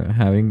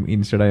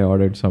instead I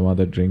ordered some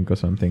other drink or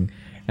something.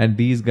 And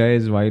these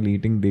guys, while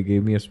eating, they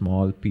gave me a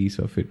small piece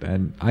of it.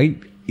 And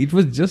it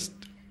was just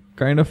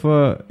kind of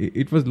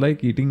it was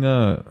like eating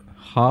a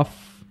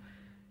half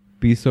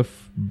piece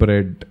of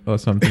bread or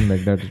something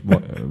like that.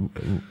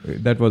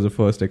 That was the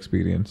first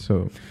experience.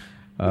 So,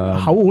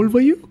 how old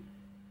were you?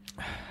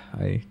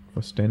 I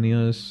was 10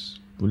 years,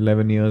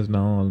 11 years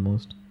now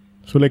almost.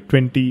 So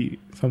 20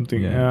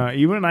 something. Yeah.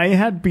 Even I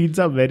had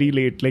pizza very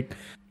late.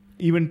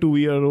 Even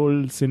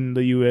 2-year-olds in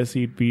the US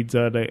eat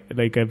pizza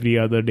like every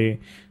other day.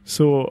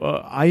 So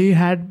I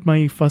had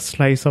my first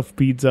slice of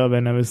pizza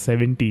when I was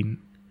 17.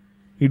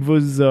 It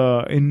was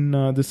in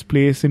this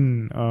place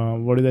in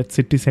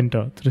city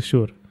center,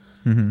 Thrissur.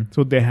 Mm-hmm.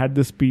 So they had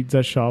this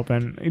pizza shop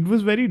and it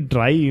was very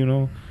dry,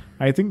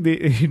 I think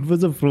it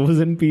was a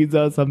frozen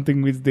pizza or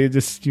something which they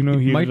just, it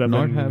heated might up.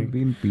 not have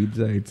been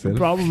pizza itself.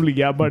 Probably,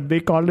 yeah, but they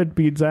called it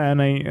pizza,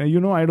 and I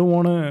don't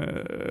want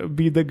to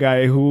be the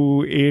guy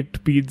who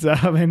ate pizza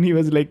when he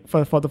was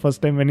for the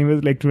first time when he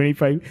was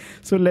 25.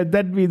 So let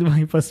that be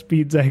my first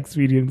pizza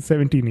experience,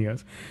 17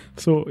 years.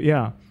 So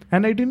yeah,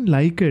 and I didn't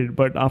like it,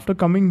 but after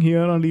coming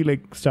here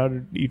only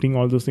started eating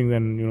all those things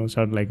and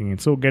started liking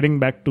it. So getting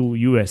back to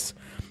US,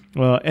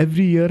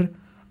 every year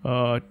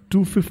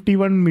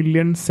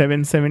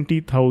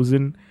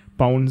 251,770,000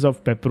 pounds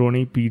of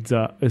pepperoni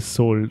pizza is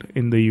sold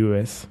in the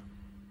US.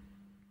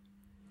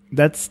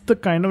 That's the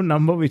kind of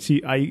number which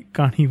I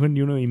can't even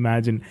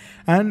imagine.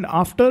 And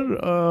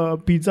after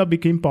pizza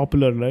became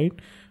popular, right,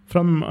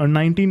 from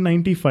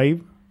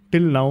 1995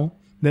 till now,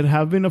 there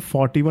have been a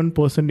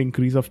 41%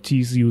 increase of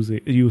cheese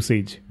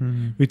usage,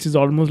 which is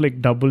almost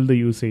double the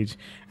usage.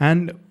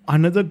 And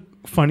another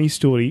funny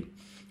story.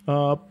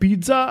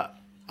 Pizza,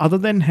 other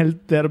than health,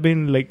 there have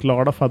been like a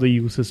lot of other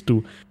uses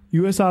too.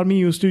 US Army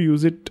used to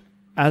use it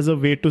as a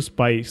way to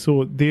spy.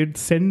 So they'd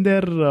send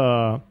their,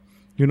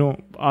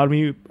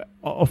 army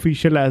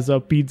official as a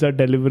pizza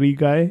delivery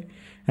guy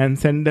and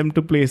send them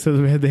to places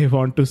where they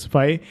want to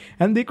spy.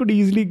 And they could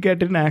easily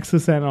get in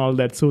access and all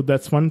that. So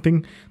that's one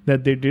thing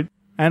that they did.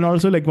 And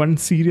also like one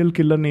serial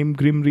killer named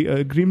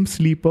Grim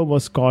Sleeper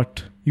was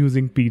caught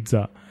using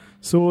pizza.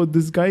 So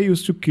this guy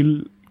used to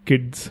kill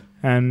kids.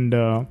 And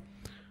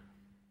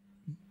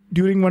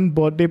during one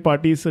birthday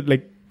party, so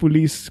like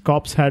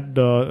cops had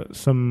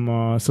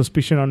some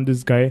suspicion on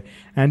this guy,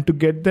 and to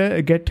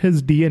get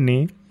his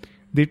DNA,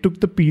 they took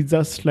the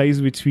pizza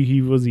slice which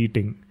he was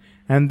eating,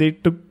 and they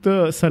took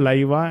the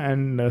saliva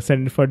and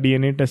sent it for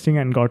DNA testing,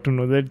 and got to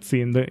know that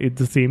it's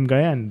the same guy,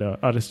 and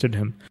arrested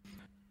him.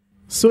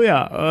 So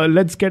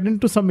let's get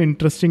into some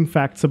interesting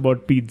facts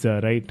about pizza,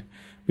 right?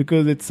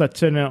 Because it's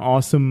such an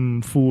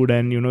awesome food,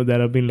 and there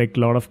have been like a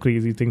lot of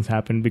crazy things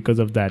happen because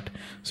of that.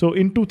 So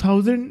in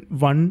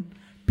 2001,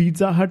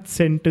 Pizza Hut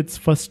sent its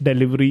first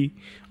delivery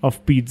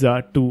of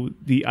pizza to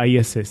the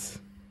ISS.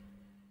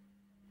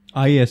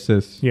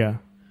 ISS? Yeah.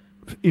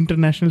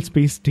 International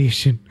Space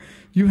Station.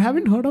 You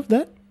haven't heard of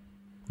that?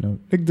 No.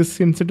 Like this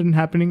incident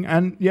happening.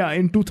 And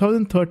in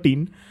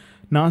 2013,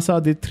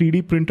 NASA, they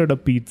 3D printed a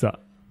pizza.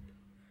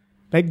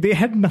 Like they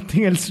had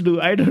nothing else to do.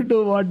 I don't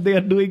know what they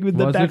are doing with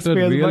the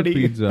taxpayers' money. Was it a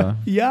real pizza?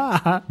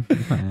 Yeah.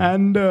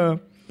 And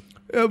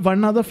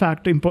one other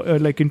fact,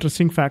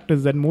 interesting fact,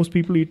 is that most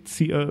people eat.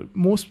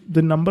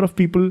 The number of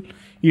people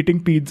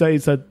eating pizza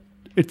is at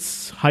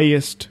its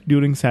highest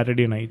during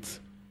Saturday nights.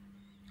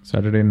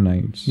 Saturday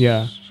nights.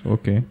 Yeah.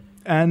 Okay.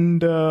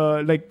 And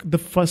the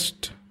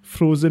first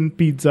frozen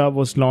pizza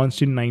was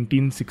launched in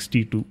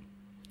 1962.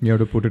 You have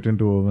to put it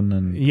into oven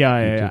and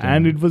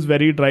and it was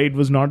very dry. It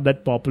was not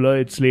that popular.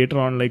 It's later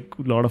on, like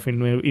a lot of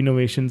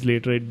innovations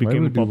later, it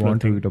became a popular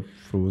thing. Why would you want to eat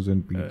a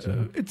frozen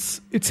pizza?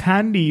 It's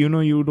handy, you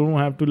don't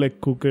have to like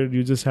cook it.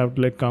 You just have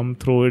to like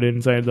throw it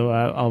inside the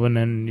oven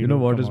and you know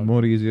what is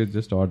more easier?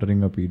 Just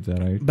ordering a pizza,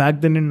 right? Back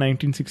then in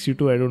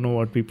 1962, I don't know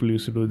what people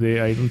used to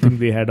do. I don't think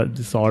they had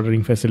this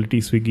ordering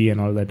facility, Swiggy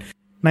and all that.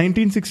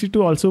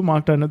 1962 also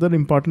marked another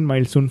important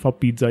milestone for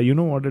pizza. You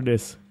know what it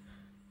is?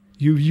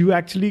 You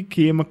actually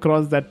came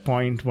across that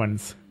point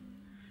once.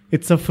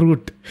 It's a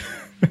fruit.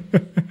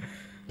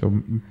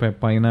 So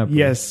pineapple.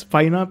 Yes,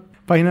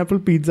 pineapple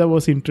pizza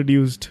was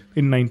introduced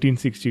in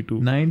 1962.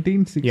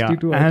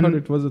 1962. Yeah, I thought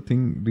it was a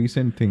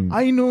recent thing.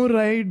 I know,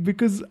 right?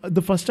 Because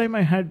the first time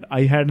I had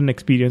an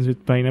experience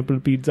with pineapple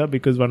pizza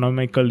because one of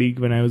my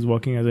colleagues, when I was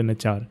working as an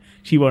HR,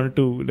 she wanted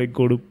to like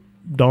go to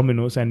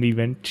Domino's and we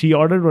went. She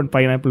ordered one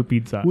pineapple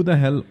pizza. Who the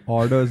hell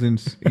orders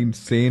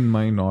insane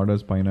mind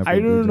orders pineapple pizza? I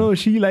don't know.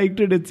 She liked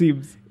it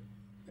seems.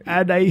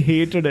 And I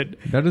hated it.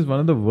 That is one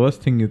of the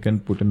worst thing you can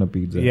put in a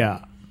pizza.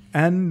 Yeah.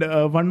 And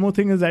one more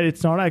thing is that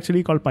it's not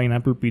actually called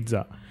pineapple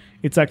pizza.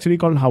 It's actually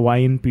called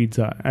Hawaiian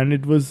pizza. And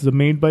it was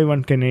made by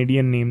one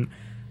Canadian named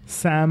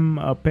Sam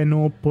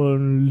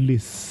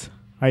Penopoulos.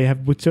 I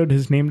have butchered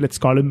his name. Let's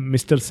call him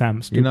Mr.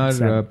 Sam. In our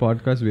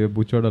podcast, we have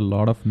butchered a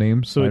lot of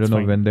names. So I don't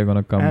know when they're going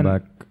to come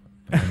back.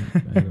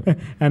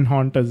 And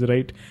haunt us,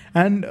 right?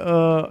 And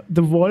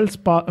the world's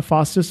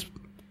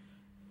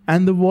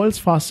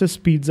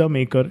fastest pizza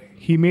maker,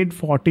 he made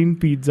 14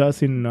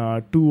 pizzas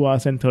in 2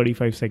 hours and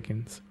 35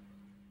 seconds.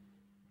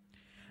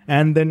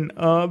 And then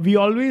we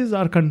always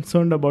are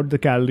concerned about the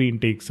calorie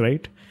intakes,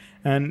 right?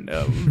 And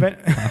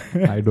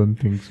I don't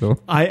think so.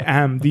 I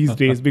am these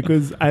days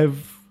because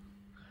I've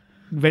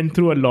went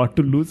through a lot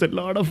to lose a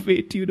lot of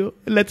weight,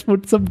 Let's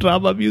put some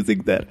drama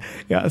music there.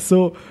 Yeah,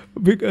 so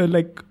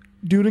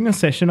during a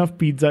session of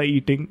pizza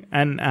eating,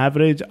 an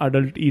average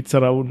adult eats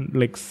around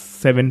like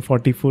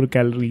 744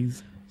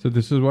 calories. So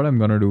this is what I'm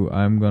going to do.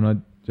 I'm going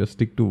to just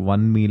stick to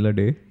one meal a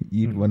day,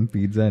 eat one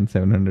pizza and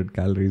 700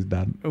 calories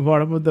done.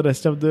 What about the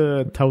rest of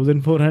the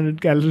 1400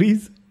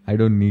 calories? I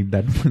don't need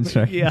that much,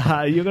 right?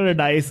 Yeah, you're going to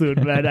die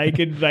soon, man. I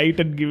can write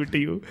and give it to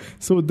you.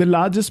 So the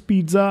largest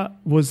pizza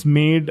was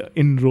made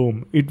in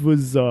Rome. It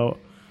was about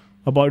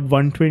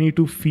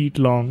 122 feet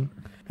long.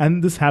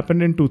 And this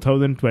happened in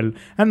 2012.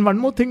 And one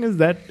more thing is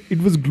that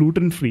it was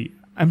gluten-free.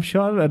 I'm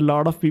sure a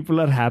lot of people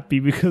are happy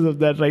because of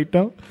that right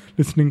now,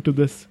 listening to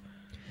this.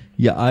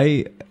 Yeah,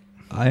 I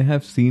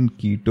have seen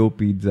keto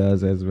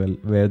pizzas as well,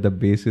 where the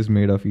base is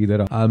made of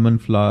either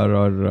almond flour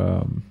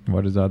or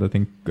what is the other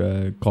thing?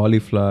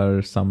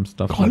 Cauliflower, some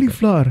stuff.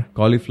 Cauliflower? Like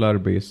cauliflower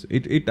base.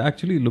 It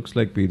actually looks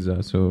like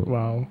pizza. So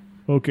wow.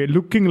 Okay,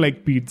 looking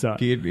like pizza.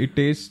 It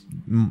tastes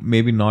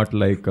maybe not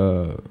like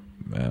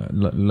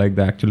like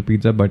the actual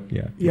pizza, but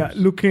yeah. Yeah,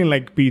 looking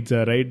like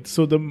pizza, right?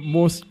 So the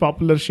most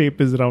popular shape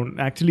is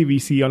round. Actually, we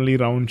see only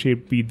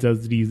round-shaped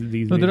pizzas these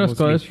days. No, there are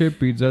square-shaped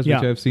pizzas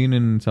which I've seen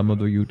in some of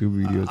the YouTube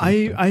videos.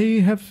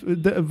 I have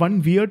the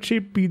one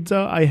weird-shaped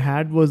pizza I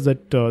had was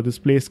at this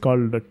place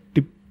called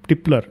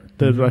Tipler,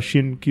 the Mhm.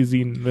 Russian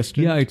cuisine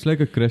restaurant. Yeah, it's like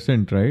a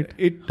crescent, right?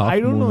 I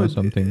don't moon know or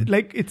something.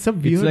 Like it's a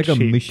weird. It's like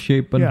shape. a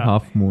misshapen Yeah.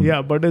 half moon.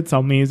 Yeah, but it's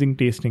amazing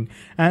tasting.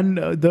 And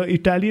the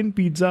Italian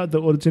pizza,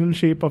 the original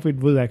shape of it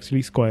was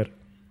actually square.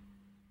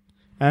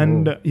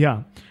 And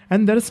Oh.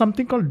 and there is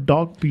something called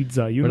dog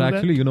pizza. You But know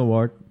actually, you know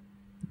what?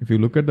 If you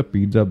look at the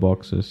pizza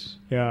boxes,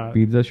 that? Yeah.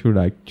 pizza should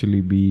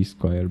actually be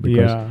square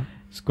because Yeah.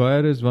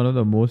 square is one of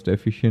the most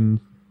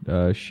efficient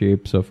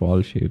shapes of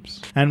all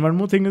shapes. And one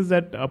more thing is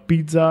that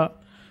pizza.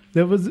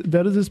 There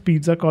is this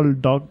pizza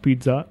called dog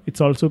pizza.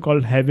 It's also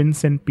called heaven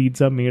sent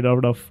pizza, made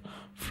out of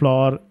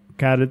flour,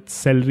 carrots,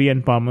 celery,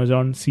 and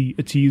parmesan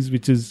cheese,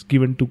 which is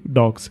given to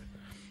dogs,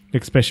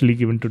 especially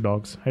given to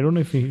dogs. I don't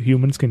know if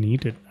humans can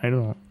eat it. I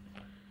don't know.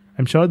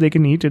 I'm sure they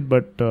can eat it,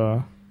 but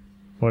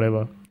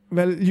whatever.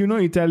 Well,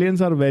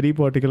 Italians are very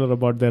particular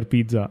about their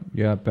pizza.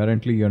 Yeah,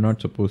 apparently you're not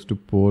supposed to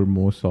pour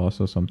more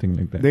sauce or something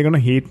like that. They're gonna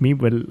hate me.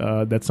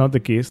 Well, that's not the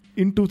case.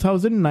 In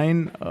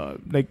 2009,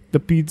 like the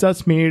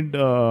pizzas made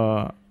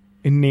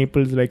in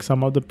Naples, like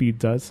some of the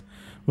pizzas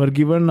were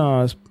given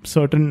a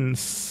certain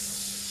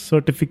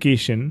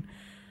certification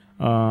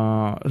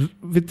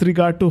with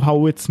regard to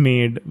how it's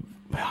made,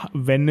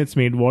 when it's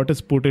made, what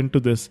is put into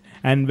this,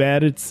 and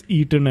where it's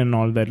eaten and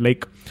all that.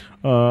 Like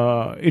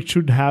it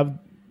should have,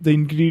 the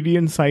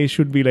ingredient size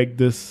should be like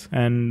this,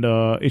 and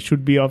it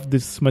should be of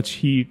this much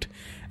heat.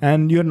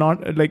 And you're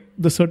not, like,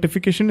 the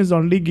certification is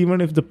only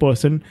given if the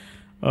person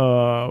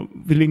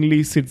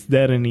willingly sits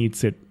there and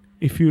eats it.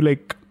 If you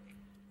like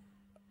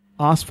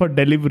ask for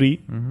delivery,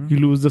 you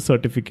lose the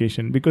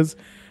certification, because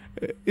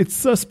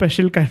it's a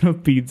special kind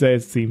of pizza,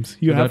 it seems.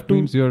 You So have that to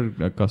means your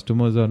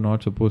customers are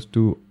not supposed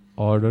to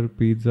order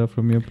pizza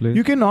from your place?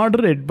 You can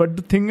order it, but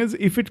the thing is,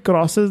 if it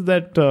crosses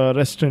that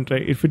restaurant,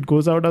 right? If it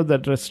goes out of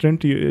that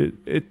restaurant,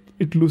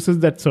 it loses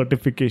that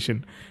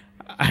certification.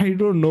 I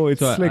don't know. It's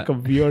So like a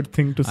weird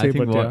thing to say,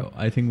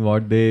 I think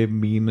what they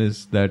mean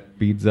is that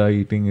pizza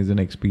eating is an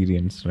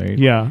experience, right?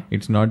 yeah.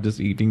 It's not just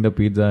eating the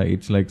pizza.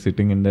 It's like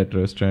sitting in that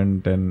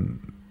restaurant, and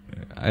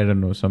I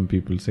don't know. Some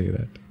people say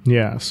that.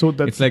 Yeah. So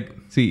that's It's like,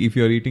 see, if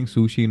you're eating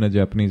sushi in a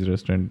Japanese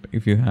restaurant,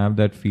 if you have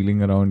that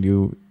feeling around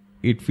you,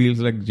 it feels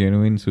like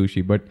genuine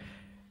sushi. But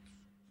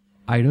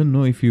I don't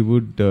know if you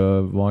would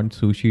want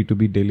sushi to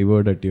be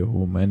delivered at your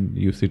home and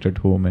you sit at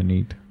home and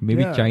eat.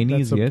 Maybe yeah,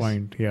 Chinese, that's a yes.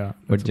 point. Yeah.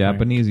 But that's a point.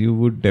 Japanese, you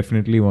would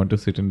definitely want to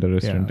sit in the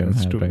restaurant and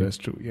that's have, true. right? That's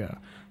true. Yeah.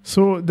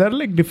 So there are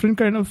like different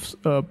kind of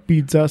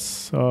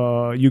pizzas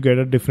you get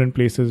at different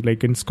places.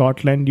 Like in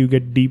Scotland, you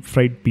get deep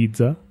fried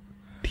pizza.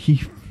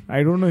 Deep.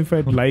 I don't know if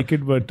I'd like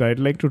it, but I'd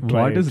like to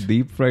try What it. is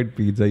deep fried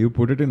pizza? You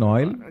put it in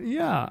oil?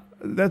 Yeah,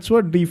 that's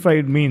what deep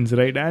fried means,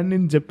 right? And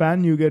in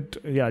Japan, you get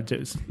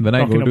just When I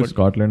talking go to about-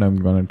 Scotland, I'm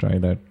gonna try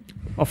that.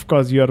 Of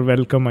course, you are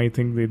welcome, I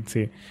think they'd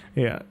say.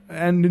 Yeah,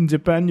 and in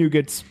Japan, you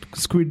get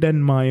squid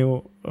and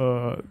mayo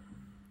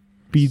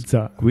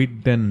pizza,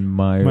 Squid and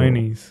mayo.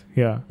 mayonnaise.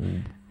 Yeah.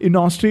 Ooh. In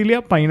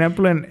Australia,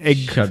 pineapple and egg.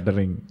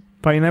 Shuddering.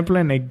 Pineapple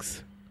and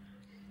eggs.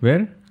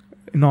 Where?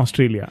 In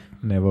Australia,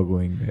 Never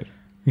going there.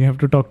 you have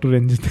to talk to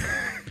Ranjit.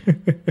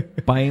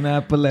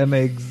 Pineapple and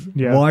eggs.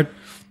 Yeah. What?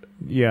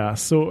 Yeah.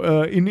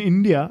 So in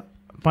India,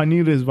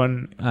 paneer is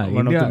one India,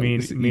 of the main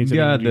major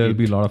India, there will ingredients.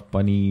 be a lot of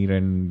paneer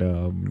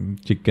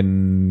and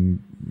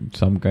chicken,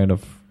 some kind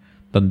of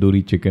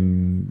tandoori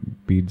chicken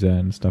pizza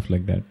and stuff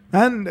like that.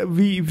 And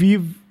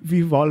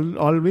we've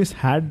always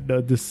had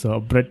this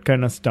bread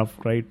kind of stuff,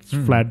 right? It's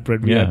flat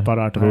bread, we Yeah, had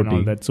paratha and all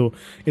roti. that. So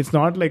it's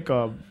not like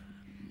a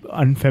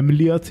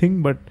unfamiliar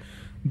thing, but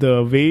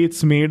the way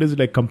it's made is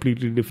like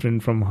completely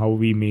different from how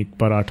we make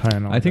paratha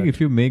and all I think that.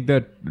 if you make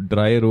that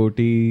dry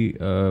roti,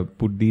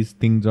 put these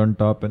things on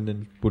top and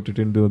then put it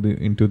into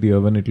the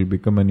oven, it will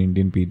become an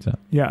Indian pizza.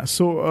 Yeah.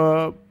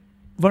 So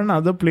one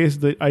other place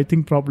that I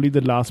think probably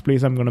the last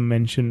place I'm going to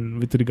mention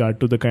with regard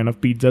to the kind of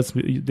pizzas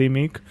they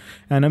make,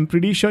 and I'm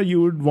pretty sure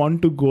you would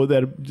want to go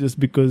there just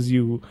because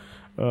you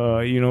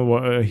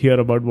hear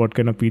about what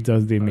kind of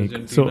pizzas they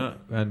make. So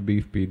and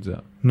beef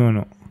pizza. no,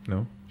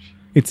 No.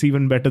 it's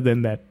even better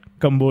than that.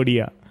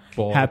 Cambodia,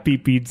 Pork. Happy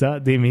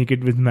Pizza, they make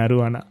it with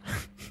marijuana.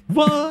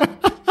 What?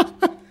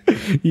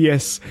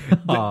 Yes,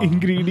 the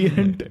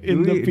ingredient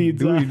in the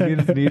pizza. Do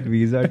Indians need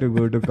visa to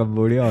go to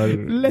Cambodia, or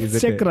Let's is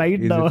it check right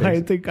now. I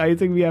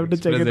think we have to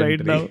check it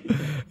right now.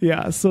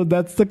 Yeah, so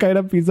that's the kind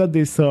of pizza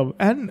they serve.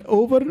 And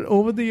over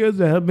the years,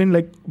 there have been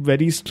like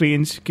very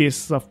strange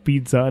cases of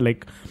pizza,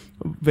 like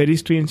very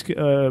strange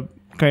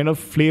kind of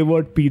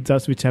flavored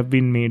pizzas which have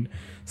been made.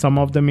 Some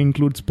of them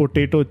includes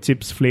potato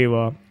chips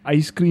flavor,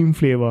 ice cream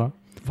flavor,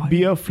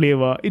 beer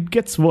flavor. It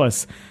gets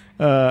worse.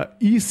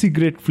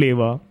 E-cigarette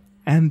flavor,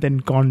 and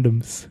then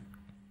condoms.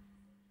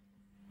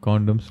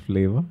 Condoms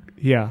flavor?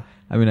 Yeah.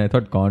 I mean, I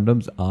thought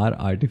condoms are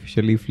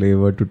artificially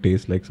flavored to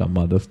taste like some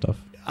other stuff.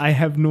 I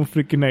have no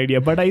freaking idea,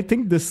 but I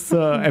think this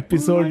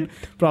episode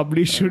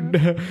probably should.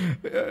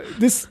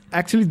 This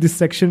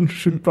section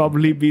should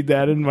probably be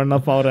there in one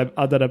of our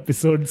other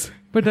episodes.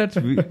 But that's,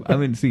 I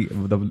mean, see,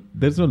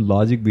 there's no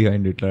logic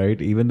behind it,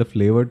 right? Even the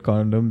flavored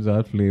condoms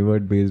are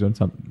flavored based on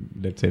some,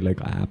 let's say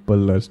like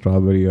apple or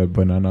strawberry or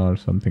banana or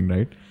something,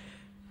 right?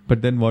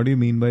 But then what do you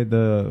mean by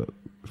the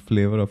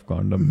flavor of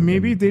condom?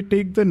 Maybe they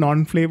take the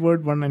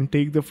non-flavored one and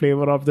take the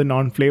flavor of the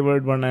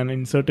non-flavored one and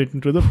insert it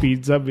into the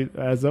pizza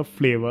as a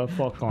flavor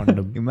for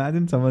condom.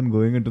 Imagine someone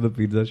going into the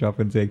pizza shop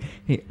and saying,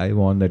 "Hey, I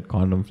want that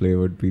condom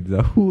flavored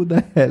pizza." Who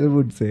the hell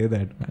would say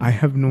that, man? I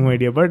have no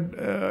idea. But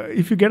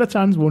if you get a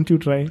chance, won't you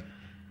try?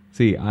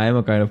 See, I am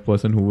a kind of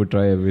person who would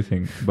try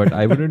everything, but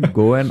I wouldn't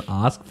go and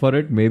ask for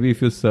it. Maybe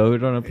if you serve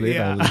it on a plate,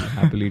 I will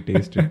happily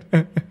taste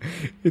it.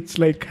 It's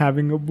like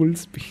having a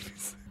bull's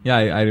penis. Yeah,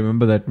 I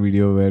remember that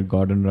video where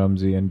Gordon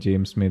Ramsay and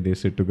James May, they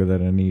sit together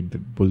and eat the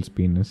bull's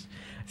penis.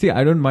 See,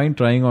 I don't mind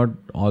trying out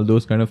all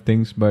those kind of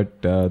things,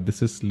 but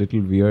this is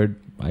little weird.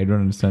 I don't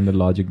understand the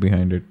logic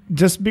behind it.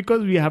 Just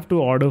because we have to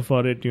order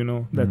for it,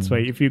 that's why.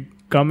 If you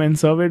come and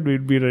serve it,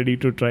 we'd be ready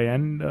to try.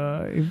 And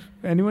if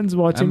anyone's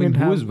watching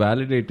who's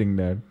validating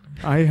that?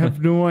 I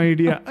have no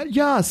idea.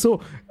 So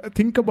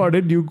think about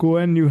it. You go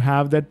and you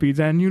have that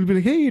pizza and you'll be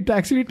like, hey, it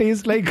actually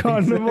tastes like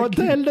condom. What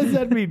the hell does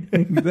that mean?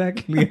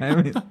 Exactly.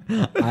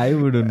 I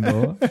wouldn't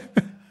know.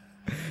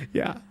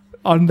 Yeah.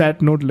 On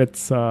that note,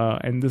 let's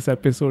end this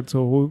episode.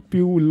 So hope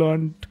you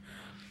learned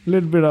a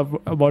little bit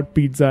about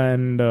pizza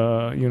and,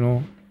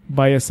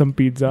 buy us some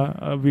pizza.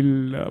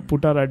 We'll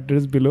put our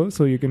address below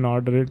so you can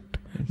order it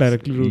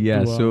directly.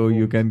 So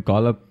you can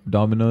call up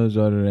Domino's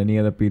or any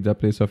other pizza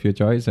place of your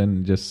choice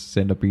and just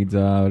send a pizza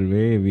our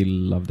way. We'll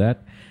love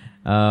that.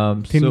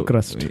 Thin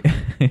crust.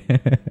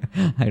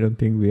 I don't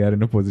think we are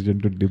in a position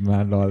to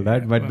demand all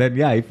that. But then,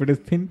 if it is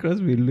thin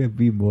crust, we'll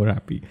be more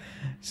happy.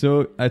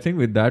 So I think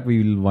with that,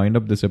 we will wind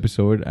up this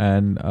episode.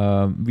 And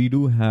we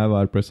do have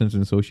our presence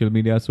in social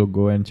media. So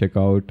go and check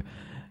out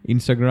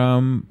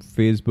Instagram,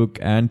 Facebook,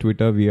 and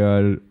Twitter. We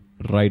are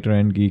Writer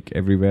and Geek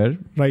everywhere.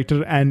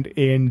 Writer and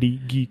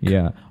A&D Geek.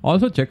 Yeah.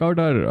 Also check out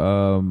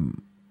our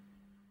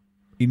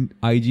in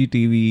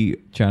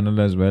IGTV channel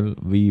as well.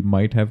 We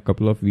might have a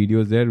couple of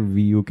videos there.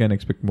 You can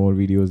expect more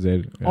videos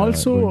there.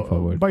 Also, going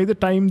forward. By the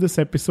time this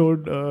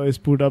episode is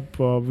put up,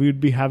 we'd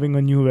be having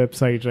a new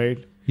website,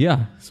 right?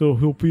 Yeah. So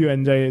hope you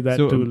enjoy that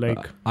too.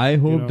 I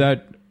hope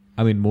that.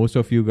 Most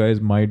of you guys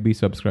might be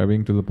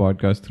subscribing to the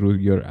podcast through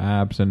your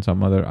apps and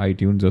some other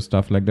iTunes or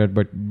stuff like that.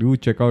 But do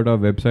check out our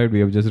website.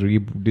 We have just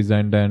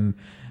redesigned and,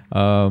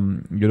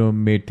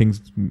 made things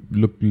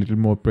look a little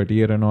more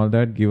prettier and all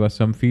that. Give us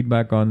some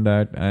feedback on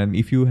that. And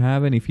if you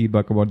have any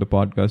feedback about the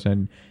podcast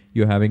and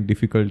you're having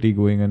difficulty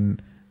going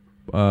and,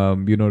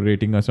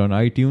 rating us on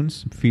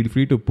iTunes, feel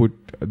free to put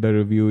the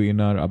review in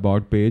our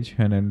About page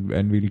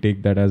and we'll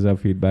take that as a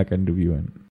feedback and review. And